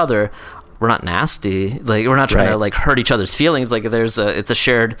on each other. We're not nasty. Like we're not trying to like hurt each other's feelings. Like it's a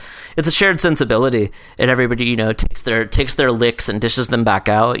shared sensibility, and everybody takes their licks and dishes them back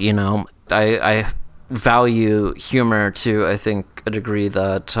out. I value humor to, I think, a degree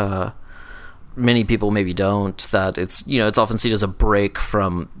that many people maybe don't. That it's often seen as a break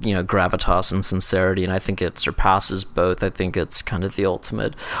from gravitas and sincerity, and I think it surpasses both. I think it's kind of the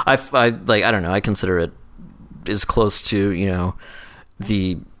ultimate. I don't know. I consider it as close to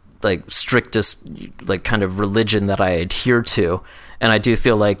the like strictest like kind of religion that I adhere to, and I do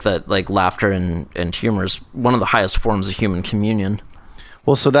feel like that like laughter and humor is one of the highest forms of human communion.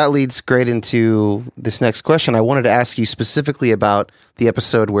 Well, so that leads great into this next question. I wanted to ask you specifically about the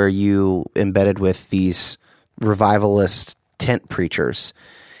episode where you embedded with these revivalist tent preachers.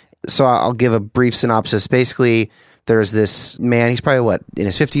 So I'll give a brief synopsis. Basically, there's this man, he's probably in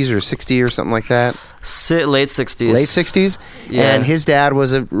his 50s or 60 or something like that? Late 60s. Late 60s? Yeah. And his dad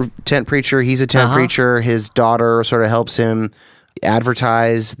was a tent preacher. He's a tent preacher. His daughter sort of helps him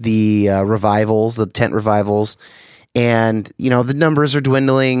advertise the revivals, the tent revivals. And, the numbers are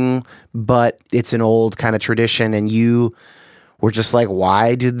dwindling, but it's an old kind of tradition. And you were just like,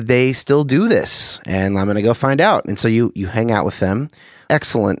 why do they still do this? And I'm going to go find out. And so you hang out with them.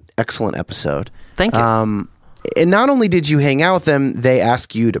 Excellent episode. Thank you. And not only did you hang out with them, they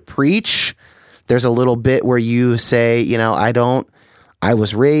ask you to preach. There's a little bit where you say, I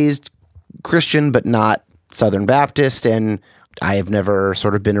was raised Christian, but not Southern Baptist, and I have never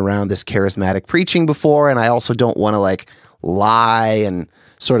sort of been around this charismatic preaching before, and I also don't want to like lie and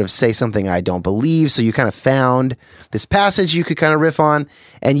sort of say something I don't believe. So you kind of found this passage you could kind of riff on,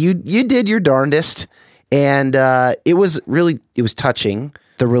 and you did your darndest, and it was touching.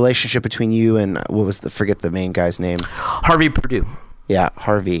 the relationship between you and forget the main guy's name. Harvey Perdue. Yeah,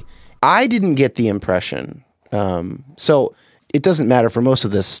 Harvey. I didn't get the impression. So it doesn't matter for most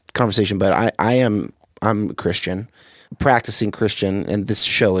of this conversation, but I'm Christian, practicing Christian, and this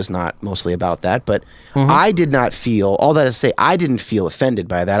show is not mostly about that, but I did not feel, all that is to say, I didn't feel offended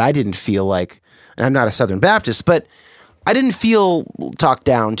by that. I didn't feel like, and I'm not a Southern Baptist, but I didn't feel talked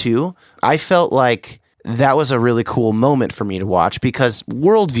down to. I felt like that was a really cool moment for me to watch because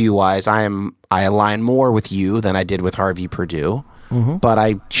worldview-wise, I align more with you than I did with Harvey Perdue, but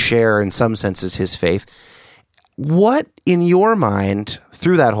I share in some senses his faith. What, in your mind,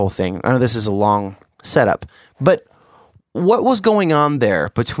 through that whole thing, I know this is a long setup, but what was going on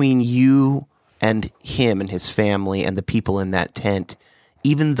there between you and him and his family and the people in that tent,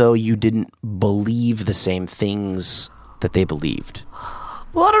 even though you didn't believe the same things that they believed?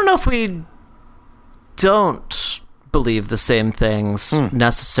 Well, I don't know if we don't believe the same things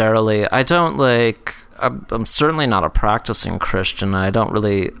necessarily. I don't I'm certainly not a practicing Christian. I don't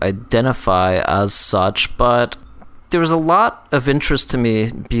really identify as such, but there was a lot of interest to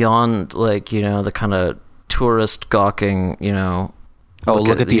me beyond the kind of tourist gawking,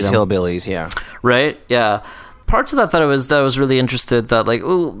 look at these hillbillies, yeah. Right? Yeah. Parts of that I was really interested that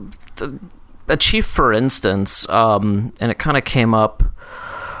a chief, for instance, and it kind of came up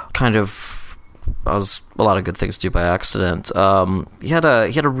as a lot of good things do by accident. He had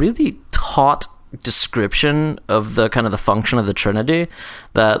a really taut description of the kind of the function of the Trinity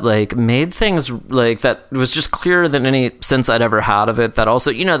that made things that was just clearer than any sense I'd ever had of it. That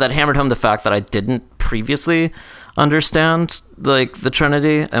also, that hammered home the fact that I didn't previously understand the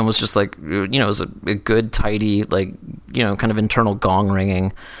Trinity, and was just it was a good, tidy, kind of internal gong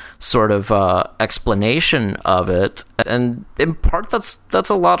ringing sort of explanation of it. And in part, that's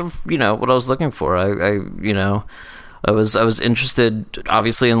a lot of what I was looking for. I was interested,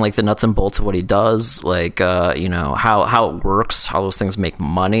 obviously, in the nuts and bolts of what he does, how it works, how those things make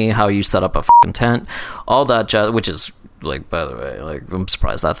money, how you set up a fucking tent, all that jazz. Which is by the way, I'm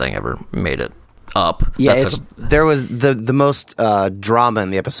surprised that thing ever made it up. Yeah, there was the most drama in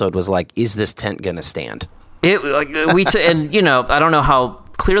the episode was is this tent gonna stand? And I don't know how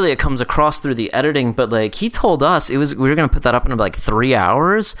clearly it comes across through the editing, but he told us we were going to put that up in 3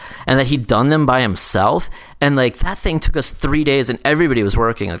 hours, and that he'd done them by himself, and that thing took us 3 days, and everybody was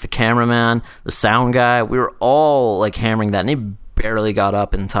working, the cameraman, the sound guy, we were all hammering that, and he barely got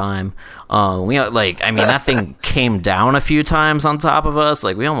up in time. That thing came down a few times on top of us,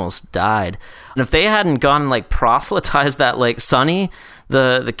 we almost died. And if they hadn't gone and proselytized that Sonny,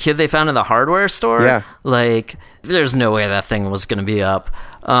 the kid they found in the hardware store, there's no way that thing was going to be up.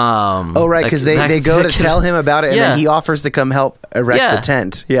 Because they go to tell him about it, and then he offers to come help erect the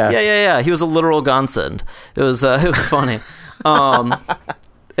tent. Yeah. He was a literal godsend. It was funny.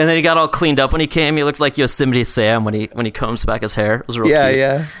 And then he got all cleaned up when he came. He looked like Yosemite Sam when he combs back his hair. It was real cute.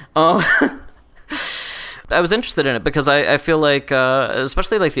 Yeah. I was interested in it because I feel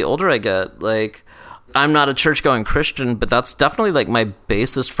especially the older I get, I'm not a church-going Christian, but that's definitely my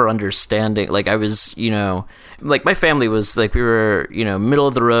basis for understanding. I was, my family was we were, middle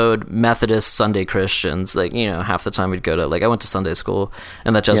of the road Methodist Sunday Christians. Half the time we'd go to I went to Sunday school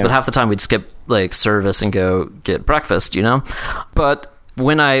and that jazz, but half the time we'd skip service and go get breakfast, But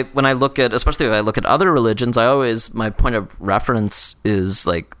when I look at, especially if I look at other religions, my point of reference is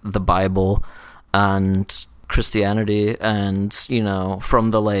the Bible and Christianity, and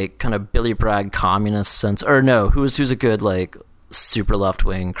from the kind of Billy Bragg communist sense, or no, who's a good super left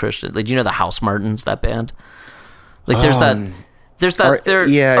wing Christian, the House Martins, that band, there's that is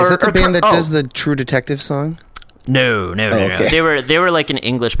that the band that does the True Detective song? No. Okay. They were an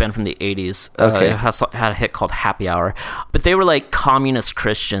English band from the 80s. Okay. Had a hit called Happy Hour, but they were communist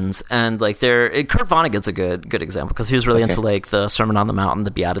Christians, and Kurt Vonnegut's a good example because he was really into the Sermon on the Mount and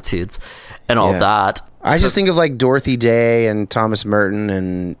the Beatitudes and all that. I just think of Dorothy Day and Thomas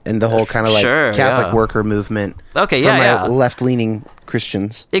Merton and the whole kind of Catholic worker movement. Okay, from left-leaning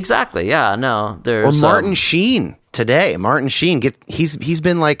Christians. Exactly. Yeah. No. There's or Martin Sheen today. Martin Sheen he's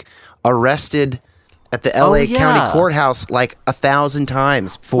been arrested at the L.A. County Courthouse 1,000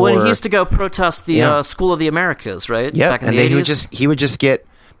 times for. Well, he used to go protest the School of the Americas, right? Yeah, back in and the then 80s. he would just get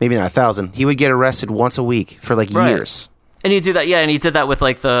maybe not 1,000. He would get arrested once a week for years. And he'd do that, and he did that with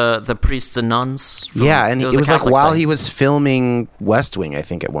the priests and nuns. And it was while he was filming West Wing, I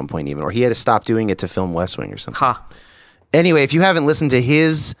think at one point even, or he had to stop doing it to film West Wing or something. Anyway, if you haven't listened to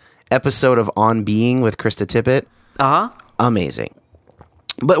his episode of On Being with Krista Tippett, amazing.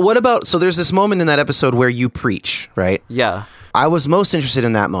 But what about, so there's this moment in that episode where you preach, right? Yeah. I was most interested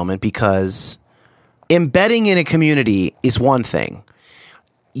in that moment because embedding in a community is one thing.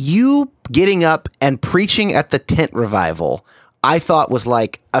 you getting up and preaching at the tent revival, I thought was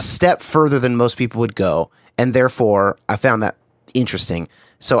like a step further than most people would go. And therefore, I found that interesting.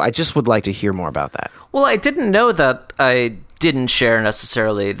 So I just would like to hear more about that. Well, I didn't know that I didn't share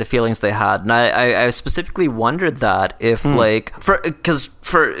necessarily the feelings they had, and I specifically wondered that if like for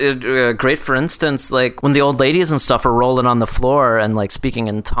instance, like when the old ladies and stuff are rolling on the floor and like speaking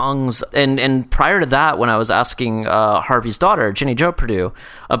in tongues, and prior to that, when I was asking Harvey's daughter, Ginny Jo Purdue,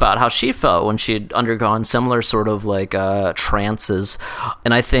 about how she felt when she'd undergone similar sort of like trances,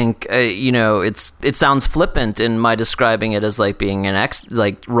 and I think it sounds flippant in my describing it as like being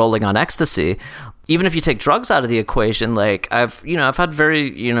like rolling on ecstasy. Even if you take drugs out of the equation, like I've had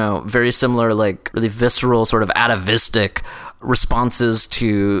very similar, like really visceral sort of atavistic responses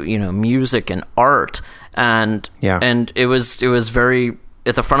to, music and art. And it was very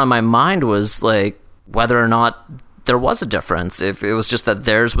at the front of my mind was like whether or not there was a difference. If it was just that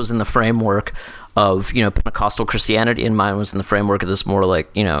theirs was in the framework of, Pentecostal Christianity and mine was in the framework of this more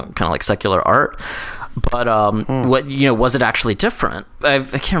like, kind of like secular art. But what was it actually different? I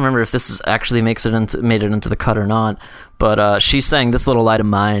can't remember if this is actually made it into the cut or not. But she sang "This Little Light of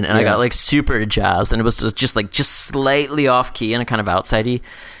Mine," and I got like super jazzed, and it was just slightly off key in a kind of outsidey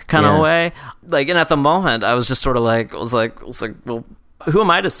kind of way. Like, and at the moment, I was just sort of like, I was like, well, who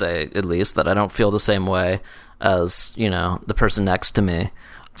am I to say at least that I don't feel the same way as the person next to me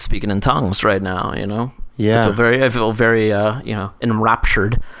speaking in tongues right now? Yeah, I feel very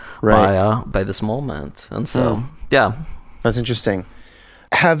enraptured. Right. By this moment. And so, yeah. That's interesting.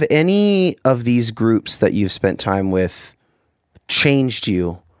 Have any of these groups that you've spent time with changed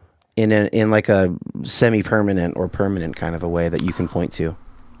you in like a semi-permanent or permanent kind of a way that you can point to?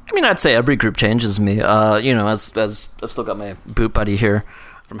 I mean, I'd say every group changes me. As I've still got my boot buddy here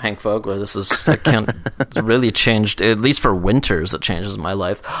from Hank Vogler. It's really changed, at least for winters, it changes my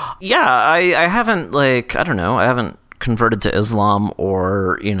life. Yeah, I haven't I haven't converted to Islam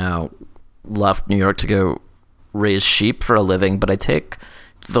or left New York to go raise sheep for a living, but I take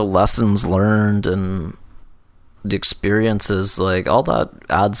the lessons learned and the experiences, like all that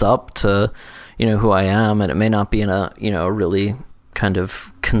adds up to who I am, and it may not be in a really kind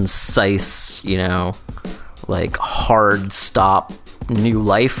of concise like hard stop new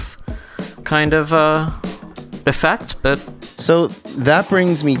life kind of effect. But so that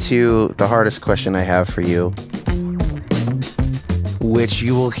brings me to the hardest question I have for you, which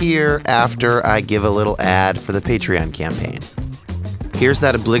you will hear after I give a little ad for the Patreon campaign. Here's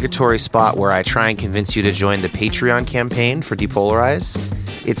that obligatory spot where I try and convince you to join the Patreon campaign for Depolarize.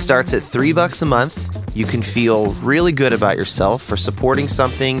 It starts at $3 a month. You can feel really good about yourself for supporting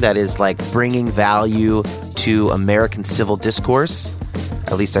something that is like bringing value to American civil discourse.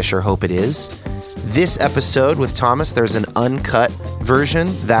 At least I sure hope it is. This episode with Thomas, there's an uncut version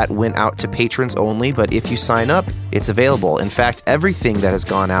that went out to patrons only, but if you sign up, it's available. In fact, everything that has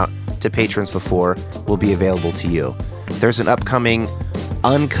gone out to patrons before will be available to you. There's an upcoming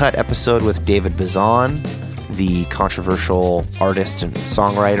uncut episode with David Bazan, the controversial artist and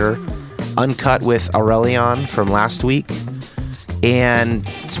songwriter, uncut with Aurelion from last week, and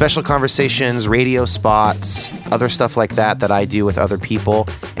special conversations, radio spots, other stuff like that I do with other people.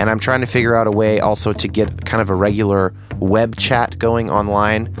 And I'm trying to figure out a way also to get kind of a regular web chat going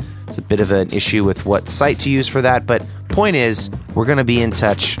online. It's a bit of an issue with what site to use for that, but point is, we're going to be in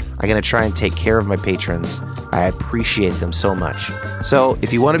touch. I'm going to try and take care of my patrons. I appreciate them so much. So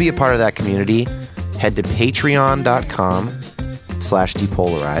if you want to be a part of that community, head to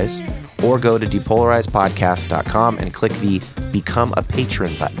patreon.com/depolarize or go to depolarizepodcast.com and click the Become a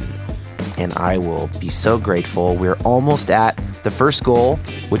Patron button. And I will be so grateful. We're almost at the first goal,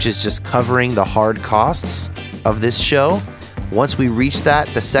 which is just covering the hard costs of this show. Once we reach that,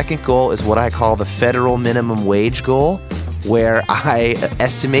 the second goal is what I call the federal minimum wage goal, where I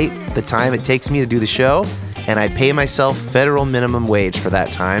estimate the time it takes me to do the show, and I pay myself federal minimum wage for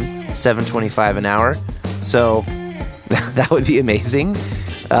that time, $7.25 an hour. So that would be amazing.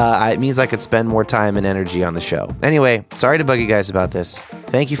 It means I could spend more time and energy on the show. Anyway, sorry to bug you guys about this.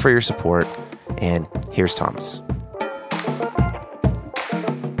 Thank you for your support, and here's Thomas.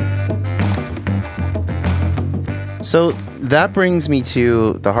 So that brings me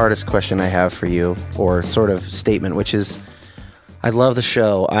to the hardest question I have for you, or sort of statement, which is, I love the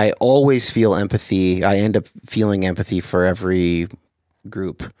show. I always feel empathy. I end up feeling empathy for every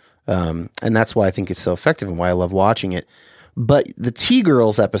group. And that's why I think it's so effective and why I love watching it. But the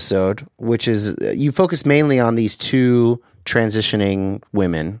T-Girls episode, which is, you focus mainly on these two transitioning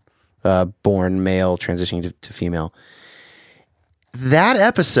women, born male, transitioning to female. That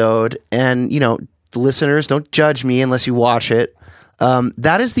episode, and, the listeners, don't judge me unless you watch it.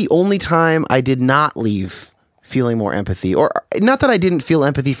 That is the only time I did not leave feeling more empathy, or not that I didn't feel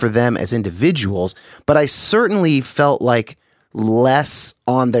empathy for them as individuals, but I certainly felt like less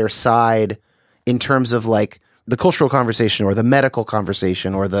on their side in terms of like the cultural conversation or the medical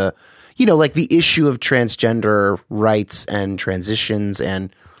conversation or the, like the issue of transgender rights and transitions.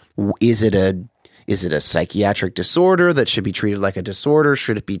 And is it a psychiatric disorder that should be treated like a disorder?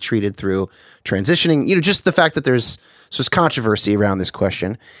 Should it be treated through transitioning? Just the fact that there's controversy around this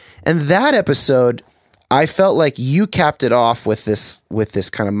question. And that episode, I felt like you capped it off with this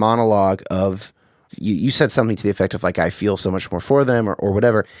kind of monologue of, you said something to the effect of like, I feel so much more for them or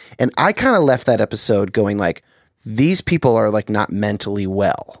whatever. And I kind of left that episode going like, these people are like not mentally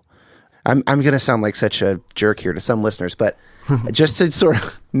well. I'm going to sound like such a jerk here to some listeners, but just to sort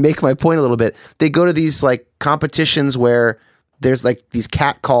of make my point a little bit, they go to these like competitions where there's like these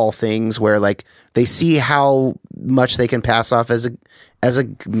catcall things where like they see how much they can pass off as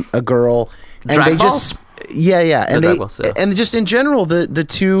a girl, and drag they balls? And just in general, the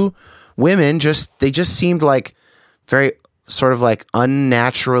two women just seemed like very sort of like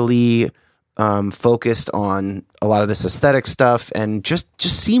unnaturally focused on a lot of this aesthetic stuff, and just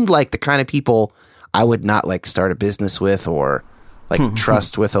seemed like the kind of people I would not like start a business with or like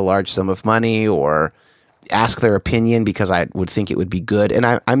trust with a large sum of money or ask their opinion because I would think it would be good.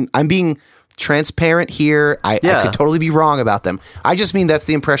 And I'm being transparent here. I could totally be wrong about them. I just mean that's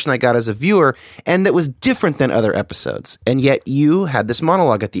the impression I got as a viewer, and that was different than other episodes. And yet you had this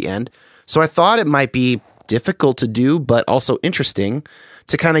monologue at the end. So I thought it might be difficult to do, but also interesting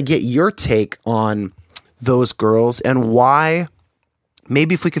to kind of get your take on those girls and why,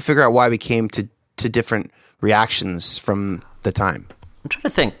 maybe if we could figure out why we came to different reactions from the time. I'm trying to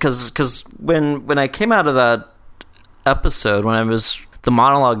think, because when I came out of that episode, when I was the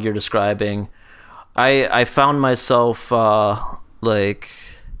monologue you're describing, I found myself like,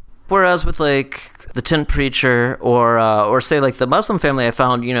 whereas with like the Tent Preacher or say like the Muslim Family, I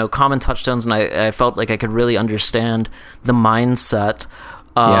found common touchstones, and I felt like I could really understand the mindset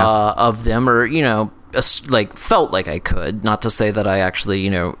of them, or like felt like I could. Not to say that I actually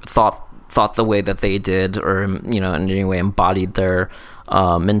thought the way that they did, or in any way embodied their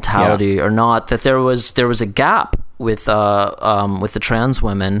mentality or not. That there was a gap with the trans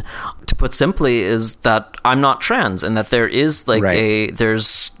women. To put simply, is that I'm not trans, and that there is like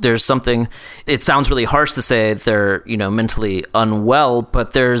there's something. It sounds really harsh to say they're mentally unwell,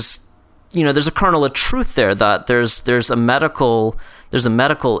 but there's a kernel of truth there, that there's a medical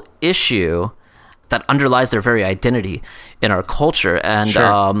issue that underlies their very identity in our culture, and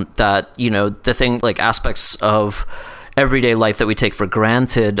that the thing, like aspects of everyday life that we take for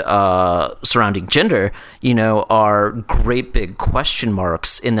granted surrounding gender, are great big question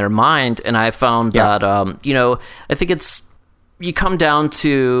marks in their mind. And I found that I think you come down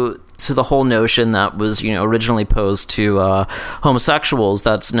to the whole notion that was originally posed to homosexuals,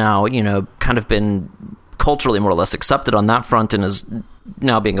 that's now kind of been culturally more or less accepted on that front, and is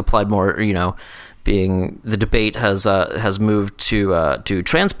now being applied more, being the debate has moved to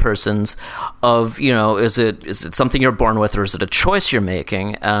trans persons of, is it something you're born with, or is it a choice you're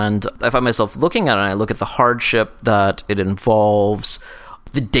making? And I find myself looking at it, and I look at the hardship that it involves,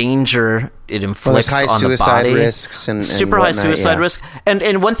 the danger it inflicts on the body, risks and super whatnot, high suicide risk.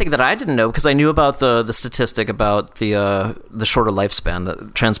 And one thing that I didn't know, because I knew about the statistic about the shorter lifespan,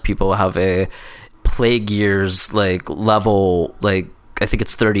 that trans people have a plague years like level, like I think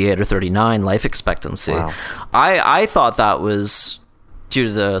it's 38 or 39 life expectancy. Wow. I thought that was due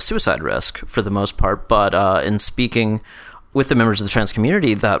to the suicide risk for the most part, but in speaking with the members of the trans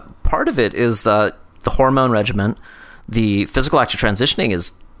community, that part of it is that the hormone regimen, the physical act of transitioning,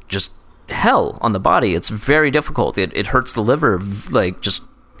 is just hell on the body. It's very difficult. It hurts the liver like just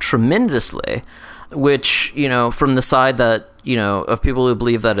tremendously, which, from the side that, of people who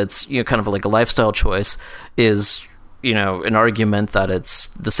believe that it's, kind of like a lifestyle choice, is, an argument that it's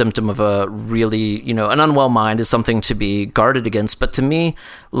the symptom of a really, an unwell mind, is something to be guarded against. But to me,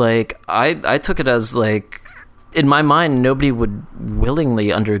 like, I took it as like, in my mind, nobody would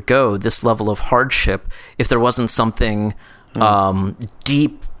willingly undergo this level of hardship if there wasn't something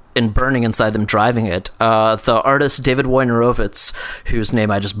deep and burning inside them driving it. The artist David Wojnarowicz, whose name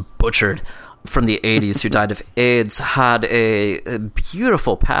I just butchered, from the 80s, who died of AIDS, had a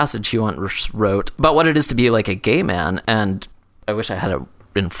beautiful passage he once wrote about what it is to be like a gay man. And I wish I had it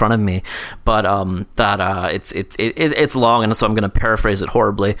in front of me, but it's long, and so I'm going to paraphrase it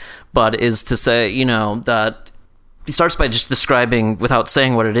horribly, but is to say, that he starts by just describing, without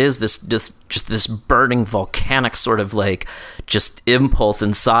saying what it is, this burning volcanic sort of like just impulse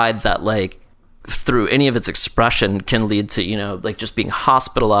inside that like through any of its expression can lead to, like just being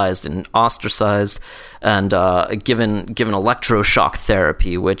hospitalized and ostracized and given electroshock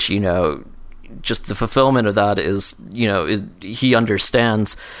therapy, which, just the fulfillment of that is, he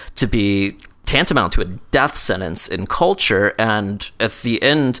understands to be tantamount to a death sentence in culture. And at the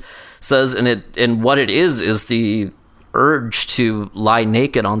end says, and what it is the urge to lie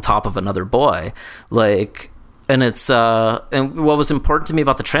naked on top of another boy. And it's and what was important to me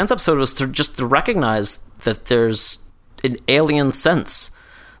about the trans episode was to recognize that there's an alien sense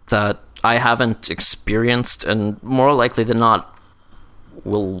that I haven't experienced, and more likely than not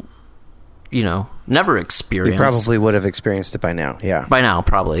will, never experience. You probably would have experienced it by now. Yeah. By now,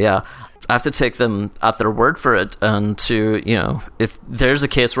 probably. Yeah. I have to take them at their word for it, and to, if there's a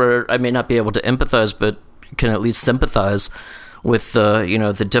case where I may not be able to empathize, but can at least sympathize with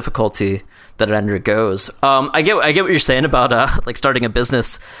the, the difficulty that it undergoes. I get what you're saying about like starting a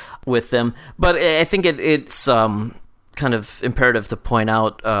business with them, but I think it's kind of imperative to point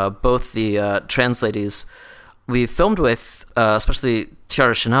out both the trans ladies we filmed with, especially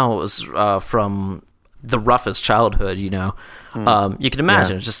Tiara Chanel, was from the roughest childhood. You can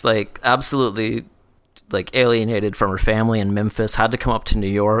imagine, it's just like absolutely like alienated from her family in Memphis, had to come up to New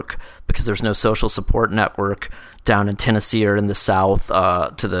York because there's no social support network down in Tennessee or in the South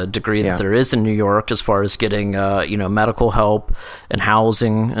to the degree that there is in New York, as far as getting medical help and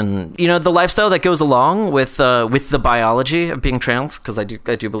housing and the lifestyle that goes along with the biology of being trans, because I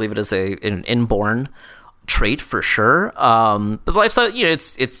do believe it is an inborn trait for sure. But the lifestyle,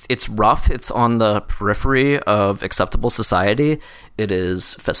 it's rough. It's on the periphery of acceptable society. It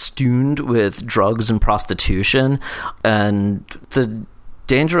is festooned with drugs and prostitution, and it's a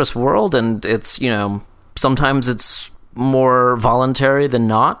dangerous world. And it's, sometimes it's more voluntary than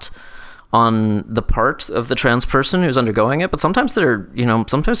not on the part of the trans person who's undergoing it. But sometimes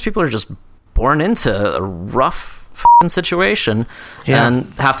sometimes people are just born into a rough situation and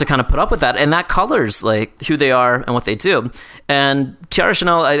have to kind of put up with that, and that colors like who they are and what they do. And Tiara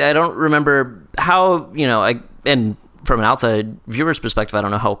Chanel, I don't remember how, and from an outside viewer's perspective, I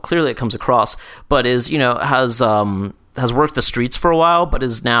don't know how clearly it comes across, but is, has worked the streets for a while, but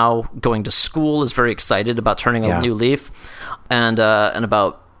is now going to school, is very excited about turning a new leaf and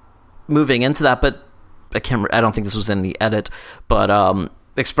about moving into that. But I don't think this was in the edit, but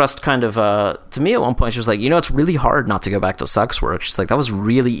expressed kind of to me at one point, she was like, it's really hard not to go back to sex work. She's like, that was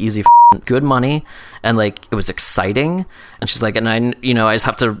really easy, good money, and like it was exciting. And she's like, and I just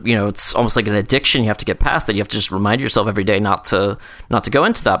have to, it's almost like an addiction. You have to get past that. You have to just remind yourself every day not to go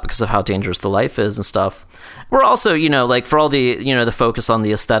into that because of how dangerous the life is and stuff. We're also, like for all the, the focus on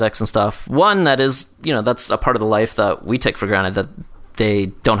the aesthetics and stuff, one that is, that's a part of the life that we take for granted that they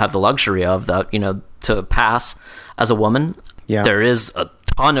don't have the luxury of, that, to pass as a woman. Yeah. There is a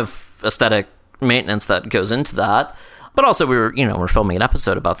ton of aesthetic maintenance that goes into that, but also we're filming an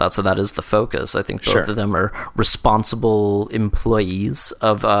episode about that, so that is the focus. I think both of them are responsible employees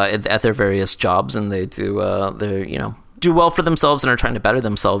of at their various jobs, and they do do well for themselves and are trying to better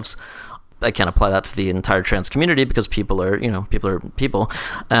themselves. I can't apply that to the entire trans community because people are people,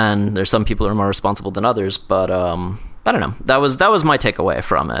 and there's some people who are more responsible than others. But I don't know. That was my takeaway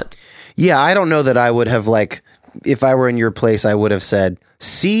from it. Yeah, I don't know that I would have if I were in your place, I would have said,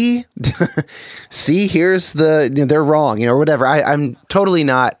 see, here's they're wrong, or whatever. I'm totally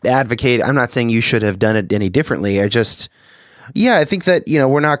not advocating. I'm not saying you should have done it any differently. I think that,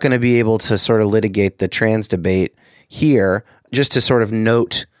 we're not going to be able to sort of litigate the trans debate here. Just to sort of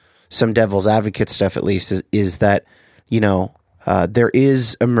note some devil's advocate stuff, at least, is that, there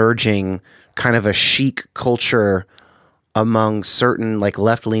is emerging kind of a chic culture among certain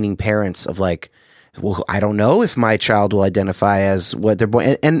left-leaning parents of well, I don't know if my child will identify as what they're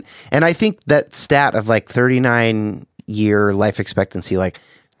born. And I think that stat of 39-year life expectancy,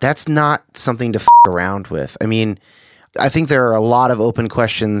 that's not something to around with. I mean, I think there are a lot of open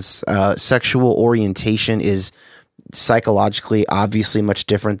questions. Sexual orientation is psychologically obviously much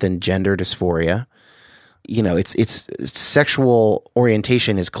different than gender dysphoria. It's sexual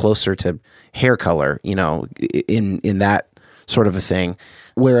orientation is closer to hair color, in that sort of a thing.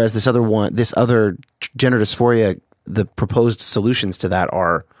 Whereas this other gender dysphoria, the proposed solutions to that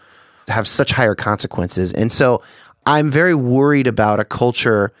have such higher consequences. And so I'm very worried about a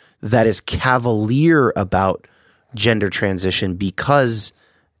culture that is cavalier about gender transition because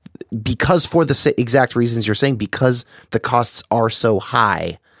for the exact reasons you're saying, because the costs are so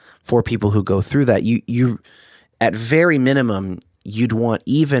high for people who go through that. You at very minimum, you'd want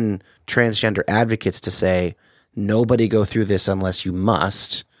even transgender advocates to say, nobody go through this unless you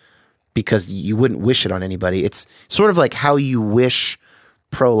must, because you wouldn't wish it on anybody. It's sort of like how you wish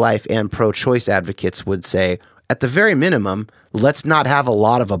pro-life and pro-choice advocates would say, at the very minimum, let's not have a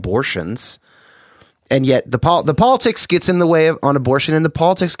lot of abortions. And yet the politics gets in the way on abortion, and the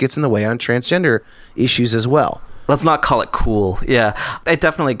politics gets in the way on transgender issues as well. Let's not call it cool. Yeah, I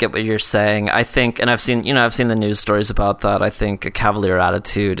definitely get what you're saying. I think, and I've seen the news stories about that. I think a cavalier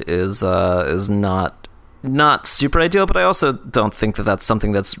attitude is not super ideal, but I also don't think that that's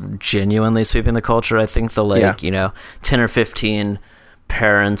something that's genuinely sweeping the culture. I think the 10 or 15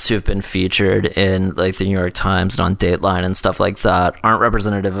 parents who've been featured in like the New York Times and on Dateline and stuff like that aren't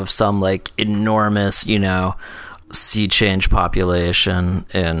representative of some like enormous, sea change population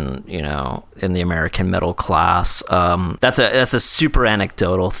in the American middle class. That's a super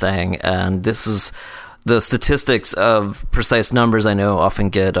anecdotal thing, and this is the statistics of precise numbers I know often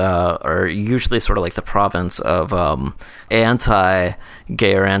get are usually sort of like the province of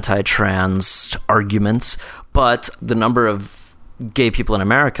anti-gay or anti-trans arguments, but the number of gay people in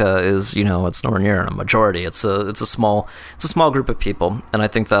America is, it's nowhere near a majority. It's a small group of people, and I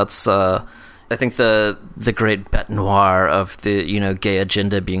think that's I think the great bête noire of the gay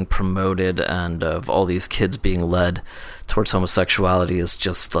agenda being promoted and of all these kids being led towards homosexuality is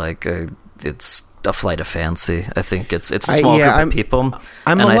just like it's a flight of fancy. I think it's a small group of people.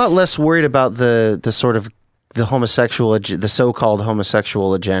 I'm a lot less worried about the sort of the so-called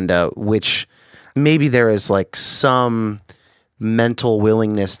homosexual agenda, which maybe there is like some mental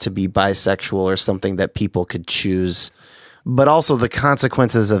willingness to be bisexual or something that people could choose, but also the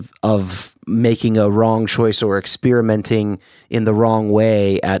consequences of making a wrong choice or experimenting in the wrong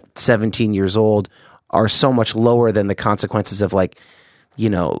way at 17 years old are so much lower than the consequences of and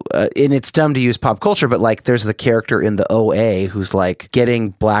it's dumb to use pop culture, but like there's the character in the OA who's like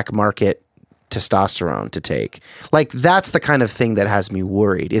getting black market testosterone to take. Like that's the kind of thing that has me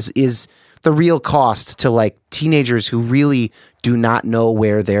worried is the real cost to like teenagers who really do not know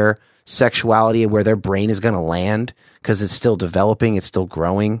where their sexuality and where their brain is going to land because it's still developing, it's still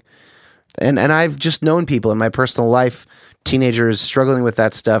growing. And I've just known people in my personal life, teenagers struggling with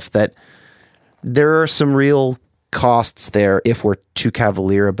that stuff, that there are some real costs there if we're too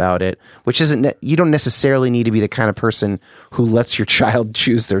cavalier about it, which isn't, you don't necessarily need to be the kind of person who lets your child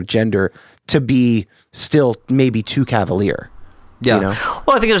choose their gender to be still maybe too cavalier. Yeah.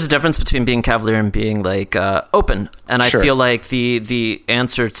 Well, I think there's a difference between being cavalier and being like open. And I feel like the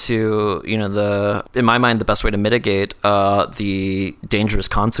answer to, in my mind, the best way to mitigate the dangerous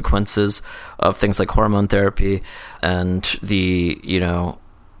consequences of things like hormone therapy and the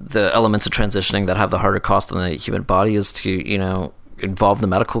elements of transitioning that have the harder cost on the human body is to, involve the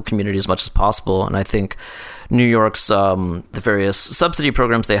medical community as much as possible. And I think New York's, the various subsidy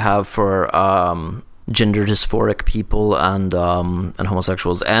programs they have for gender dysphoric people and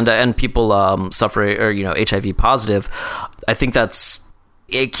homosexuals and people suffering or HIV positive, I think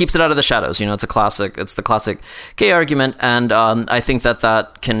it keeps it out of the shadows. It's the classic gay argument, and I think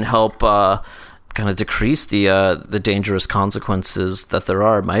that can help kind of decrease the dangerous consequences that there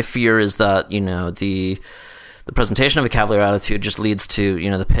are. My fear is that the presentation of a cavalier attitude just leads to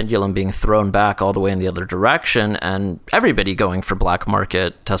the pendulum being thrown back all the way in the other direction, and everybody going for black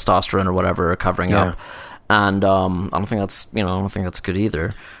market testosterone or whatever, covering up. And I don't think that's good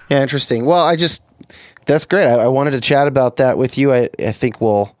either. Yeah, interesting. Well, that's great. I wanted to chat about that with you. I think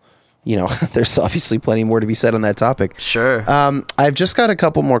we'll, there's obviously plenty more to be said on that topic. Sure. I've just got a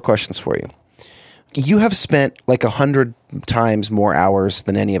couple more questions for you. You have spent like 100 times more hours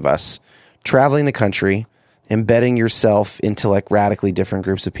than any of us traveling the country, embedding yourself into like radically different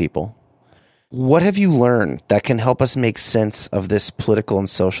groups of people. What have you learned that can help us make sense of this political and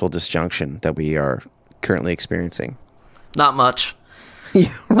social disjunction that we are currently experiencing? Not much.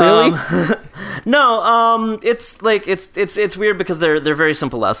 Really? No. It's like it's weird because they're very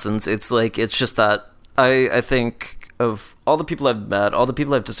simple lessons. It's just that I think of all the people I've met, all the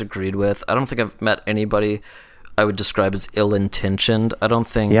people I've disagreed with, I don't think I've met anybody I would describe as ill-intentioned. I don't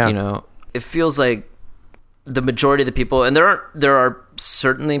think it feels like the majority of the people, and there are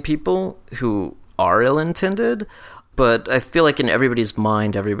certainly people who are ill-intended, but I feel like in everybody's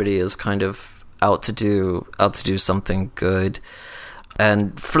mind, everybody is kind of out to do something good.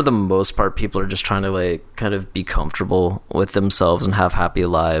 And for the most part, people are just trying to like kind of be comfortable with themselves and have happy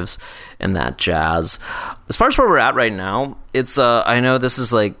lives and that jazz. As far as where we're at right now, it's I know this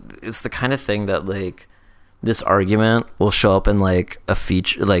is like, it's the kind of thing that like this argument will show up in like a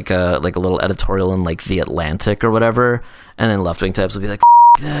feature, like a little editorial in like The Atlantic or whatever, and then left-wing types will be like,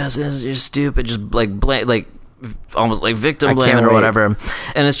 this is, you're stupid, just like almost like victim blaming or whatever.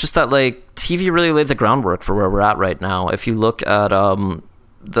 And it's just that like TV really laid the groundwork for where we're at right now. If you look at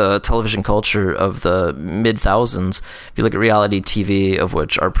the television culture of the mid-thousands, if you look at reality TV, of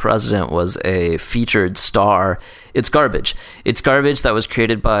which our president was a featured star, it's garbage. It's garbage that was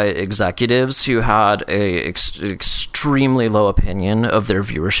created by executives who had a extremely low opinion of their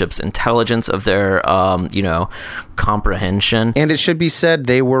viewership's intelligence, of their, comprehension. And it should be said,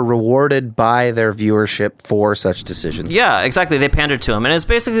 they were rewarded by their viewership for such decisions. Yeah, exactly. They pandered to them. And it's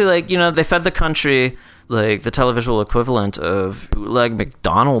basically like, they fed the country like the televisual equivalent of bootleg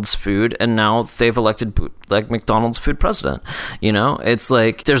McDonald's food, and now they've elected bootleg McDonald's food president. It's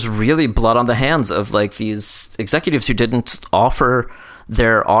like there's really blood on the hands of like these executives who didn't offer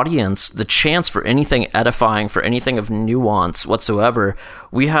their audience the chance for anything edifying, for anything of nuance whatsoever.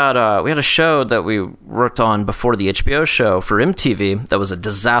 We had a show that we worked on before the HBO show for MTV that was a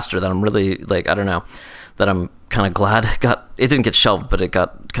disaster that I'm really like, I don't know, that I'm kind of glad it didn't get shelved, but it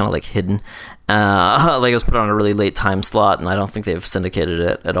got kind of like hidden. Like it was put on a really late time slot, and I don't think they've syndicated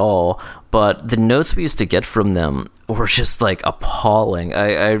it at all. But the notes we used to get from them were just like appalling.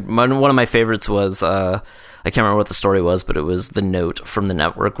 One of my favorites was I can't remember what the story was, but it was the note from the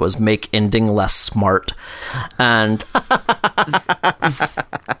network was "make ending less smart," and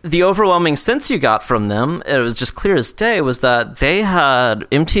the overwhelming sense you got from them, it was just clear as day, was that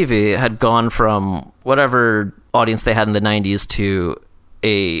MTV had gone from whatever audience they had in the 90s to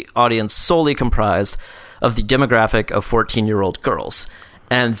a audience solely comprised of the demographic of 14-year-old girls,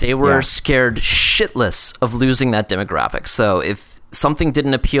 and they were scared shitless of losing that demographic. So if something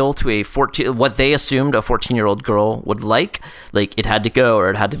didn't appeal to what they assumed a 14-year-old girl would like it had to go,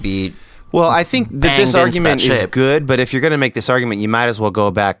 or it had to be. Well, I think that this argument is good, but if you're going to make this argument, you might as well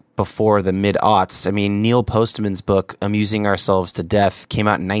go back before the mid-aughts. I mean, Neil Postman's book, Amusing Ourselves to Death, came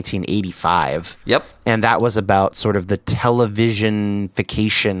out in 1985. Yep. And that was about sort of the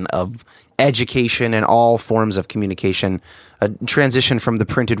televisionification of education and all forms of communication, a transition from the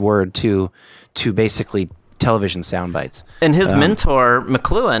printed word to basically television sound bites. And his mentor,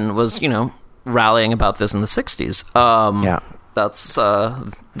 McLuhan, was, rallying about this in the 60s. That's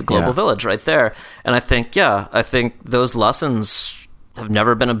the Global Village right there. And I think those lessons have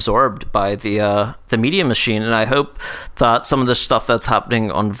never been absorbed by the media machine. And I hope that some of the stuff that's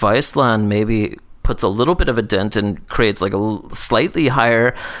happening on Viceland maybe puts a little bit of a dent and creates like a slightly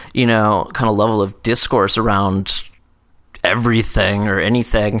higher, kind of level of discourse around everything or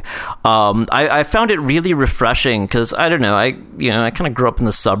anything. I found it really refreshing because I don't know, I kind of grew up in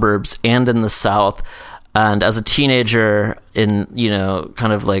the suburbs and in the South. And as a teenager in,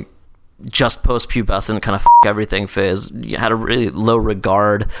 kind of like just post-pubescent kind of everything phase, you had a really low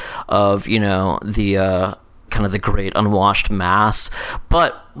regard of, the kind of the great unwashed mass.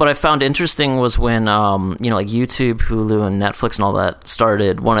 But what I found interesting was when, like YouTube, Hulu, and Netflix and all that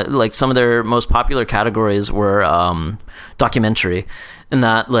started, some of their most popular categories were documentary. And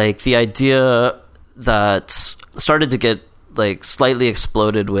that, like, the idea that started to get like slightly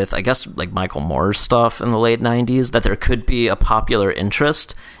exploded with, I guess, like Michael Moore's stuff in the late 90s, that there could be a popular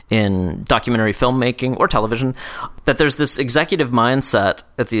interest in documentary filmmaking or television, that there's this executive mindset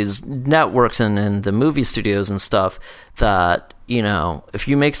at these networks and in the movie studios and stuff that, if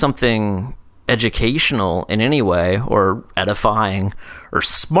you make something educational in any way or edifying or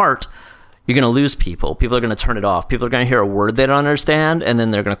smart, you're going to lose people. People are going to turn it off. People are going to hear a word they don't understand, and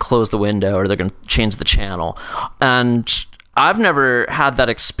then they're going to close the window or they're going to change the channel. And I've never had that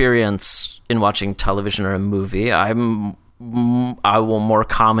experience in watching television or a movie. I will more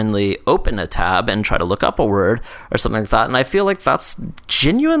commonly open a tab and try to look up a word or something like that. And I feel like that's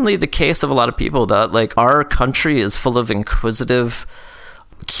genuinely the case of a lot of people, that like our country is full of inquisitive,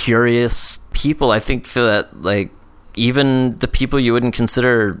 curious people. I think that like even the people you wouldn't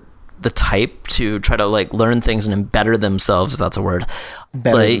consider the type to try to like learn things and better themselves, if that's a word.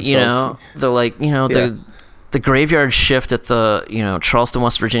 The graveyard shift at the, Charleston,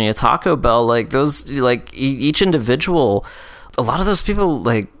 West Virginia Taco Bell, like those, like each individual, a lot of those people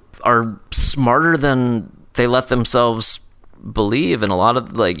like are smarter than they let themselves believe. And a lot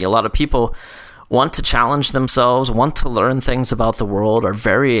of people want to challenge themselves, want to learn things about the world, are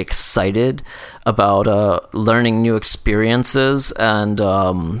very excited about learning new experiences, and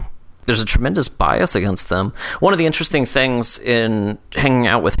there's a tremendous bias against them. One of the interesting things in hanging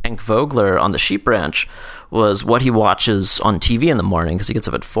out with Hank Vogler on the Sheep Ranch was what he watches on TV in the morning, because he gets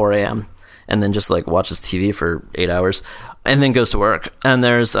up at 4 a.m. and then just like watches TV for 8 hours and then goes to work. And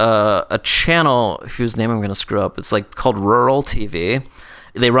there's a channel whose name I'm going to screw up. It's like called Rural TV.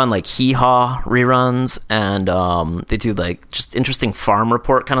 They run like Hee Haw reruns, and they do like just interesting farm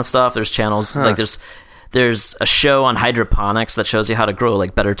report kind of stuff. There's channels like there's a show on hydroponics that shows you how to grow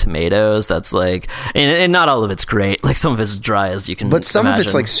like better tomatoes. That's like, and not all of it's great. Like some of it's dry as you can. But some imagine. of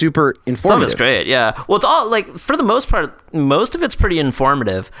it's like super informative. Some of it's great. Yeah. Well, it's all like for the most part, most of it's pretty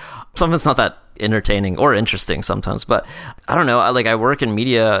informative. Some of it's not that entertaining or interesting sometimes. But I don't know. I work in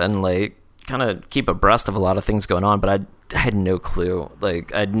media and like kind of keep abreast of a lot of things going on. But I had no clue.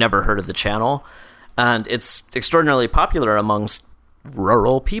 Like I'd never heard of the channel, and it's extraordinarily popular amongst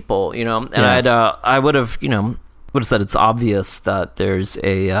rural people, you know, and I would have said it's obvious that there's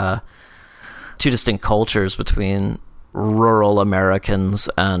two distinct cultures between rural Americans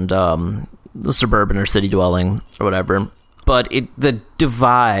and the suburban or city dwelling or whatever, but the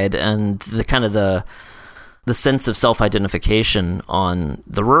divide and the kind of the sense of self-identification on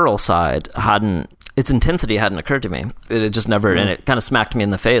the rural side its intensity hadn't occurred to me. It just never, and it kind of smacked me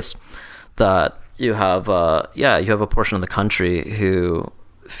in the face that you have a portion of the country who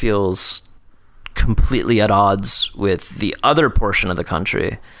feels completely at odds with the other portion of the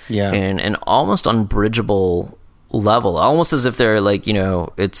country in an almost unbridgeable level, almost as if they're like, you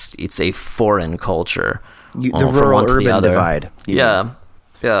know, it's a foreign culture. The rural-urban divide. Yeah.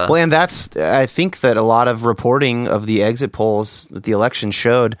 Well, and I think that a lot of reporting of the exit polls that the election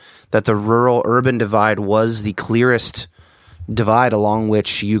showed that the rural-urban divide was the clearest divide along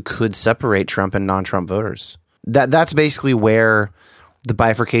which you could separate Trump and non-Trump voters. That's basically where the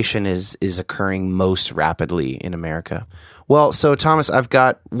bifurcation is occurring most rapidly in America. Well, so Thomas, I've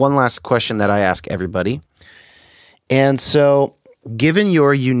got one last question that I ask everybody. And so, given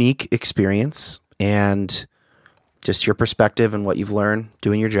your unique experience and just your perspective and what you've learned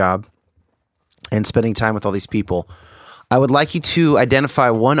doing your job and spending time with all these people, I would like you to identify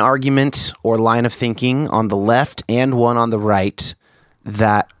one argument or line of thinking on the left and one on the right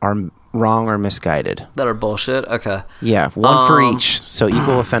that are wrong or misguided. That are bullshit? Okay. Yeah, one for each, so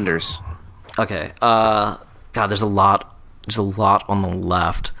equal offenders. Okay. God, there's a lot on the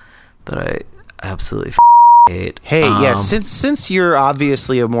left that I absolutely hate. Hey, since you're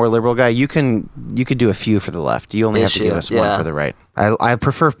obviously a more liberal guy, you could do a few for the left. You only have to give us one for the right. I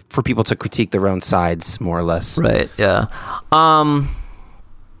prefer for people to critique their own sides more or less. Right. Yeah.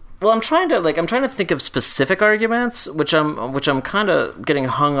 Well, I'm trying to think of specific arguments, which I'm kind of getting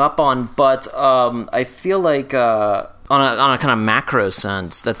hung up on, but I feel like on a kind of macro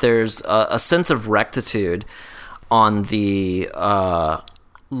sense that there's a sense of rectitude on the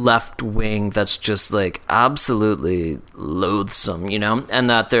left wing that's just like absolutely loathsome, you know, and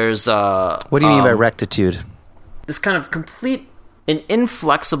that there's what do you mean by rectitude? This kind of complete and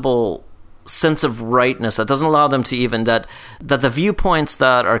inflexible sense of rightness that doesn't allow them to even that the viewpoints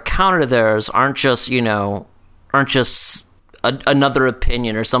that are counter to theirs aren't just another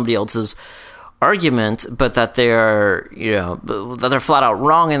opinion or somebody else's argument, but that they're that they're flat out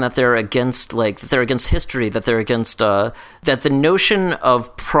wrong and that they're against history, that they're against that the notion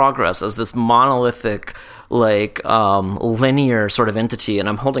of progress as this monolithic linear sort of entity. And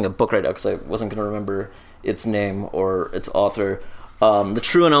I'm holding a book right now because I wasn't going to remember its name or its author. The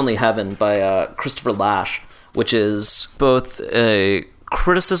True and Only Heaven by Christopher Lasch, which is both a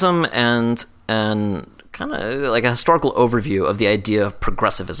criticism and kind of like a historical overview of the idea of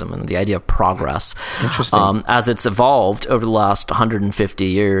progressivism and the idea of progress. Interesting. As it's evolved over the last 150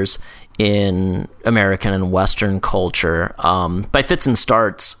 years in American and Western culture by fits and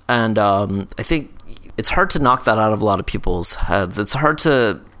starts. And I think it's hard to knock that out of a lot of people's heads. It's hard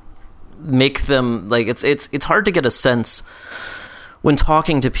to make them it's hard to get a sense when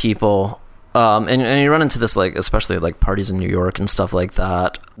talking to people, and you run into this, especially parties in New York and stuff like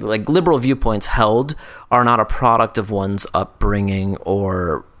that, liberal viewpoints held are not a product of one's upbringing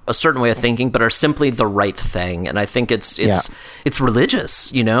or a certain way of thinking, but are simply the right thing. And I think it's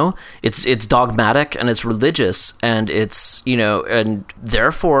religious, you know, it's dogmatic and it's religious and it's, and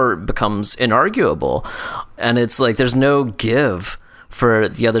therefore becomes inarguable. And it's there's no give for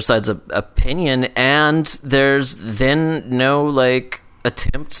the other side's opinion, and there's then no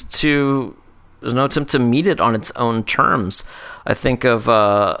attempt to meet it on its own terms. I think of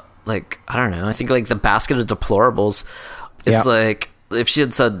I don't know, I think the basket of deplorables. It's if she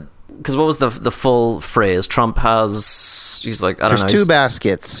had said, because what was the full phrase? Trump has, he's I don't know. There's two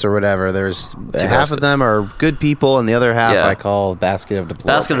baskets or whatever. There's half of them are good people, and the other half I call basket of deplorables.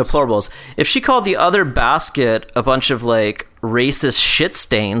 Basket of deplorables. If she called the other basket a bunch of racist shit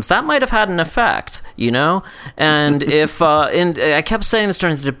stains, that might have had an effect, you know. And if and I kept saying this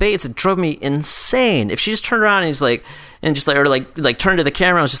during the debates, it drove me insane. If she just turned around and he's turned to the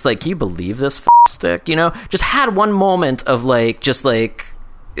camera and was just can you believe this stick, you know? Just had one moment of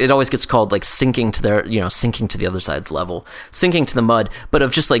it always gets called like sinking to the other side's level, sinking to the mud, but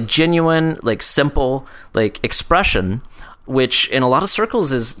of just like genuine, like simple, like expression, which in a lot of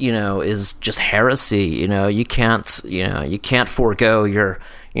circles is just heresy. You can't forego your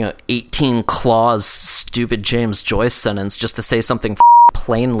 18 clause stupid James Joyce sentence just to say something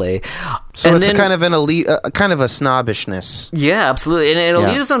plainly. So and it's a kind of an elite, kind of a snobbishness. Yeah, absolutely. And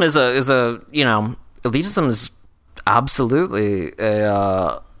elitism elitism is absolutely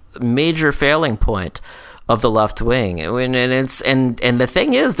a major failing point of the left wing. And the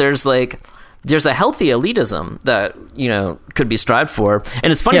thing is, there's a healthy elitism that could be strived for.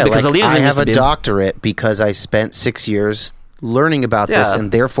 And it's funny because elitism, I have a doctorate because I spent 6 years learning about this,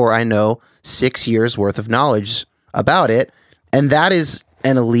 and therefore I know 6 years worth of knowledge about it. And that is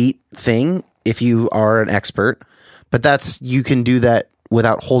an elite thing if you are an expert, but you can do that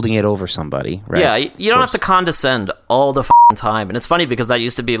without holding it over somebody, right? Yeah, you don't have to condescend all the time. And it's funny because that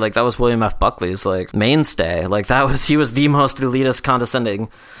used to be that was William F. Buckley's mainstay. He was the most elitist, condescending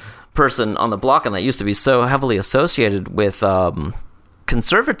person on the block, and that used to be so heavily associated with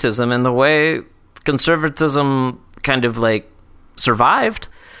conservatism, and the way conservatism kind of survived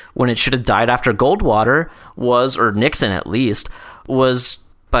when it should have died after Goldwater or Nixon at least, was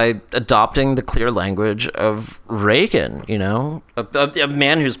by adopting the clear language of Reagan, a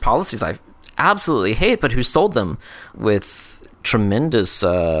man whose policies I absolutely hate, but who sold them with tremendous,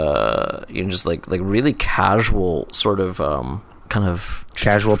 just really casual sort of kind of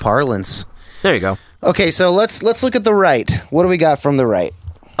casual parlance. There you go. Okay, so let's look at the right. What do we got from the right?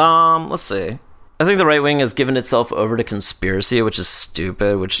 Let's see. I think the right wing has given itself over to conspiracy, which is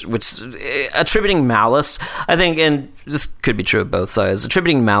stupid, which attributing malice, I think, and this could be true of both sides,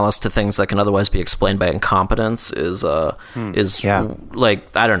 attributing malice to things that can otherwise be explained by incompetence is I don't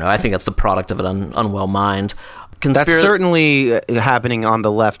know, I think that's the product of an unwell mind. That's certainly happening on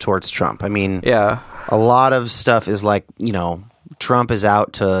the left towards Trump. I mean, a lot of stuff is Trump is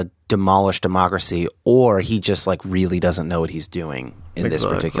out to demolish democracy, or he just really doesn't know what he's doing in this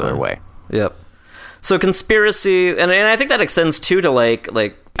particular way. Yep. So conspiracy, and I think that extends too to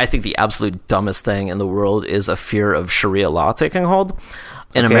I think the absolute dumbest thing in the world is a fear of Sharia law taking hold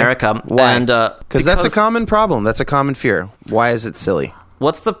in America. Why? Because that's a common problem. That's a common fear. Why is it silly?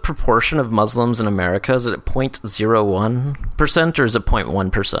 What's the proportion of Muslims in America? Is it 0.01% or is it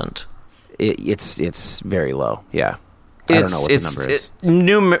 0.1%? It's very low. Yeah. I don't know what the number is.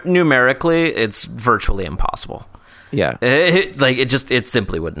 Numerically, it's virtually impossible. Yeah. It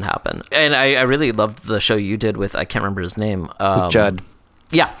simply wouldn't happen. And I really loved the show you did with, I can't remember his name. With Judd.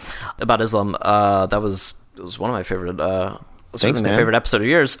 Yeah. About Islam. It was one of my favorite, Thanks, man. My favorite episode of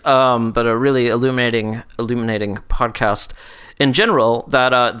yours. But a really illuminating podcast in general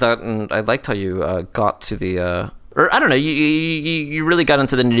and I liked how you got to the, or I don't know, you really got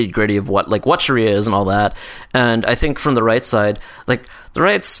into the nitty gritty of what Sharia is and all that. And I think from the right side, the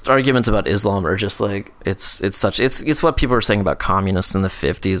right's arguments about Islam are just it's what people were saying about communists in the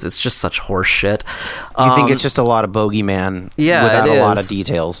 50s. It's just such horse shit. You think it's just a lot of bogeyman without a lot of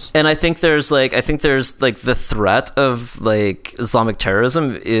details. And I think there's the threat of Islamic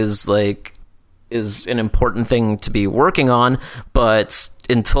terrorism is an important thing to be working on, but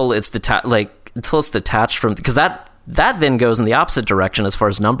until it's detached from, because that then goes in the opposite direction as far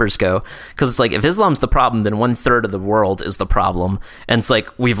as numbers go, because it's if Islam's the problem, then 1/3 of the world is the problem, and it's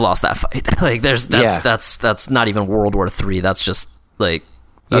we've lost that fight. That's not even World War III. That's just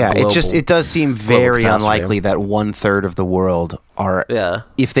it does seem very unlikely that 1/3 of the world are.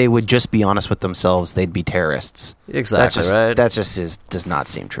 If they would just be honest with themselves, they'd be terrorists. Exactly, right. That just does not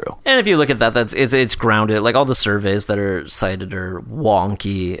seem true. And if you look at that, it's grounded. All the surveys that are cited are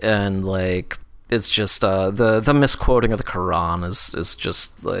wonky, and it's just the misquoting of the Quran is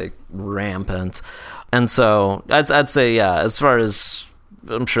just rampant. And so I'd say as far as,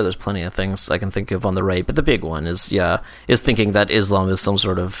 I'm sure there's plenty of things I can think of on the right, but the big one is thinking that Islam is some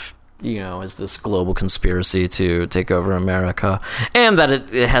sort of is this global conspiracy to take over America, and that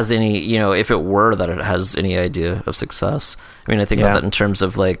it has any, if it were that it has any idea of success. I mean, I think about that in terms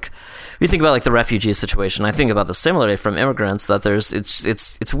of you think about the refugee situation. I think about the similarity from immigrants, that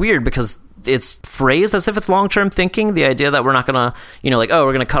it's weird because it's phrased as if it's long-term thinking, the idea that we're not gonna, we're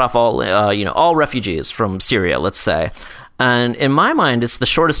gonna cut off all refugees from Syria, let's say. And in my mind, it's the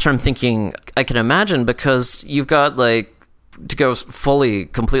shortest term thinking I can imagine, because you've got to go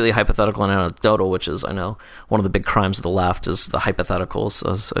completely hypothetical and anecdotal, which is, I know, one of the big crimes of the left is the hypotheticals,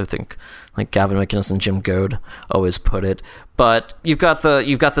 as I think Gavin McInnes and Jim Goad always put it. But you've got the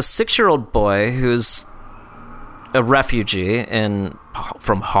 6-year-old boy who's a refugee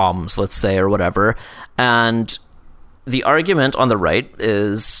from Homs, let's say, or whatever, and the argument on the right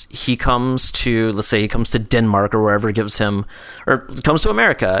is he comes to, let's say he comes to Denmark or wherever, comes to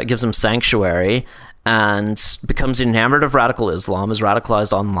America, gives him sanctuary, and becomes enamored of radical Islam, is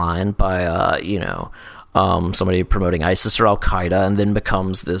radicalized online by, somebody promoting ISIS or Al-Qaeda, and then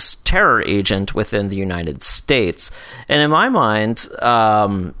becomes this terror agent within the United States. And in my mind,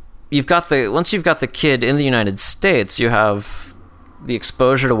 once you've got the kid in the United States, you have the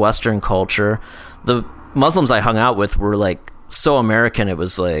exposure to Western culture. The Muslims I hung out with were like so American, it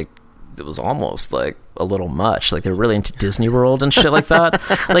was almost like a little much. Like they're really into Disney World and shit like that.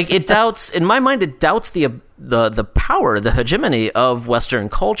 Like it doubts the power, the hegemony of Western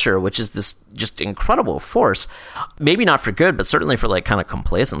culture, which is this just incredible force. Maybe not for good, but certainly for like kind of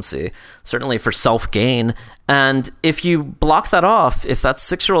complacency, certainly for self-gain. And if you block that off, if that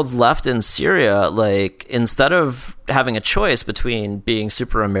 6-year-old's left in Syria, like instead of having a choice between being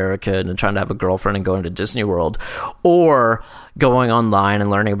super American and trying to have a girlfriend and going to Disney World, or going online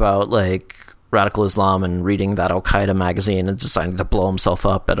and learning about like radical Islam and reading that Al-Qaeda magazine and deciding to blow himself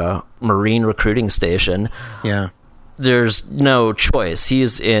up at a Marine recruiting station. Yeah. There's no choice.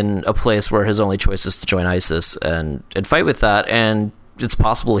 He's in a place where his only choice is to join ISIS and fight with that. And it's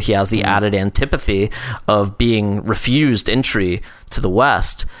possible he has the added antipathy of being refused entry to the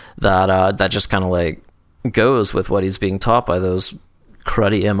West that just kind of like goes with what he's being taught by those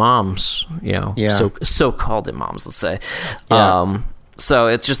cruddy imams, so-called imams, let's say. Yeah. So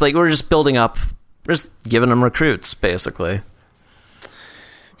it's just like we're just building up, we're just giving them recruits, basically.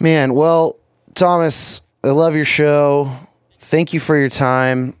 Man, well, Thomas, I love your show. Thank you for your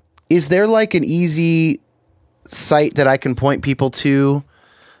time. Is there like an easy site that I can point people to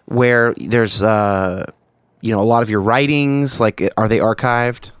where there's, a lot of your writings? Like, are they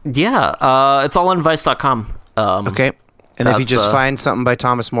archived? Yeah, it's all on Vice.com. Okay. And if you just find something by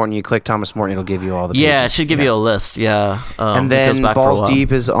Thomas Morton, you click Thomas Morton, it'll give you all the pages. Yeah, it should give you a list, yeah. And then Balls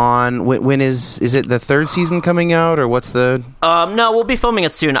Deep is on, when is it the third season coming out, or what's the... No, we'll be filming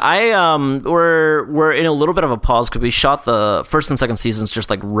it soon. We're in a little bit of a pause because we shot the first and second seasons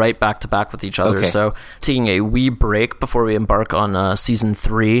just like right back to back with each other. Okay. So taking a wee break before we embark on season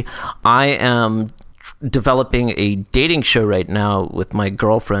 3. I am developing a dating show right now with my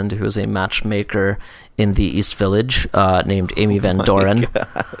girlfriend, who is a matchmaker in the East Village, named Amy Van Doren.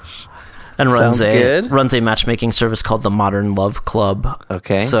 Gosh. And runs a matchmaking service called the Modern Love Club.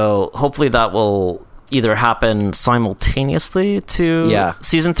 Okay. So hopefully that will either happen simultaneously to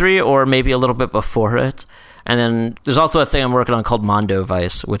season 3 or maybe a little bit before it. And then there's also a thing I'm working on called Mondo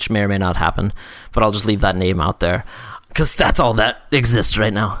Vice, which may or may not happen, but I'll just leave that name out there because that's all that exists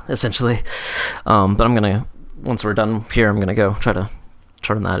right now, essentially. But I'm going to, once we're done here, I'm going to go try to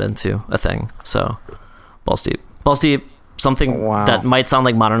turn that into a thing. So Balls Deep, something that might sound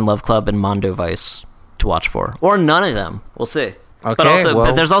like Modern Love Club and Mondo Vice to watch for. Or none of them. We'll see. Okay,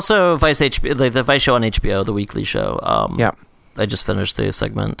 but there's also Vice HBO, like the Vice show on HBO, the weekly show. I just finished the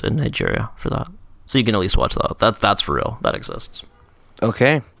segment in Nigeria for that. So you can at least watch that. That's for real. That exists.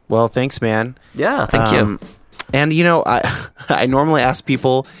 Okay. Well, thanks, man. Yeah, thank you. And, I normally ask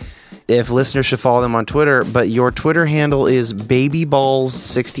people if listeners should follow them on Twitter, but your Twitter handle is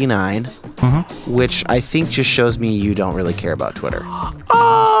babyballs69, which I think just shows me you don't really care about Twitter.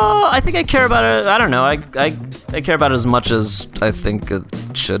 I think I care about it. I don't know. I care about it as much as I think it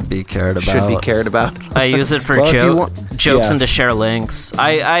should be cared about. I use it for jokes and to share links.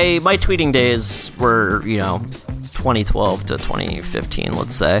 My tweeting days were, 2012 to 2015,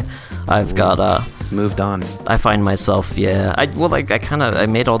 let's say. I've got moved on. I find myself, I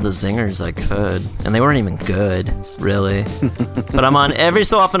made all the zingers I could, and they weren't even good, really. But I'm on every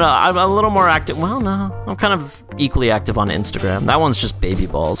so often. I'm a little more active. Well, no, I'm kind of equally active on Instagram. That one's just baby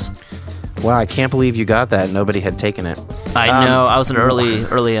balls. Wow, I can't believe you got that. Nobody had taken it. I know. I was an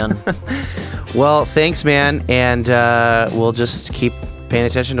early in. Well, thanks, man, and we'll just keep paying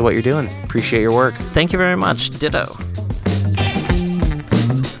attention to what you're doing. Appreciate your work. Thank you very much. Ditto.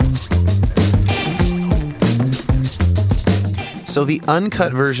 So the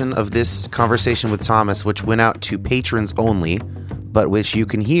uncut version of this conversation with Thomas, which went out to patrons only, but which you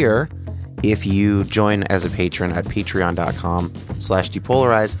can hear if you join as a patron at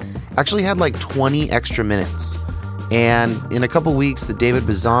patreon.com/depolarize, actually had like 20 extra minutes. And in a couple weeks, the David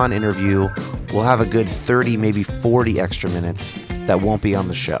Bazan interview will have a good 30, maybe 40 extra minutes that won't be on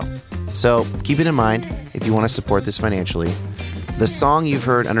the show. So keep it in mind if you want to support this financially. The song you've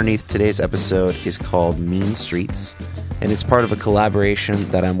heard underneath today's episode is called Mean Streets, and it's part of a collaboration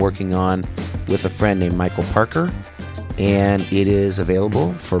that I'm working on with a friend named Michael Parker, and it is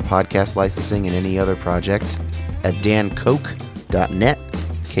available for podcast licensing and any other project at dankoch.net,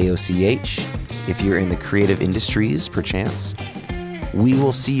 if you're in the creative industries, perchance. We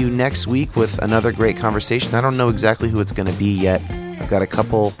will see you next week with another great conversation. I don't know exactly who it's going to be yet. I've got a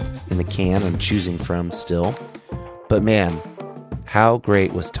couple in the can I'm choosing from still. But man, how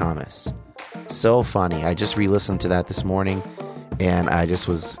great was Thomas? So funny. I just re-listened to that this morning, and I just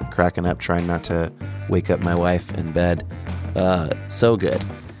was cracking up, trying not to wake up my wife in bed. So good.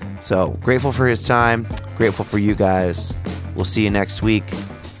 So grateful for his time. Grateful for you guys. We'll see you next week.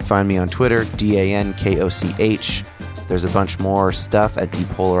 Find me on Twitter, DANKOCH. There's a bunch more stuff at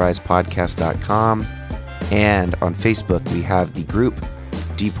depolarizedpodcast.com. And on Facebook, we have the group,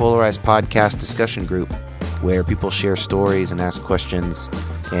 Depolarized Podcast Discussion Group, where people share stories and ask questions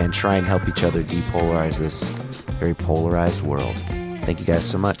and try and help each other depolarize this very polarized world. Thank you guys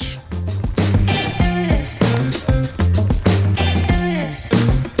so much.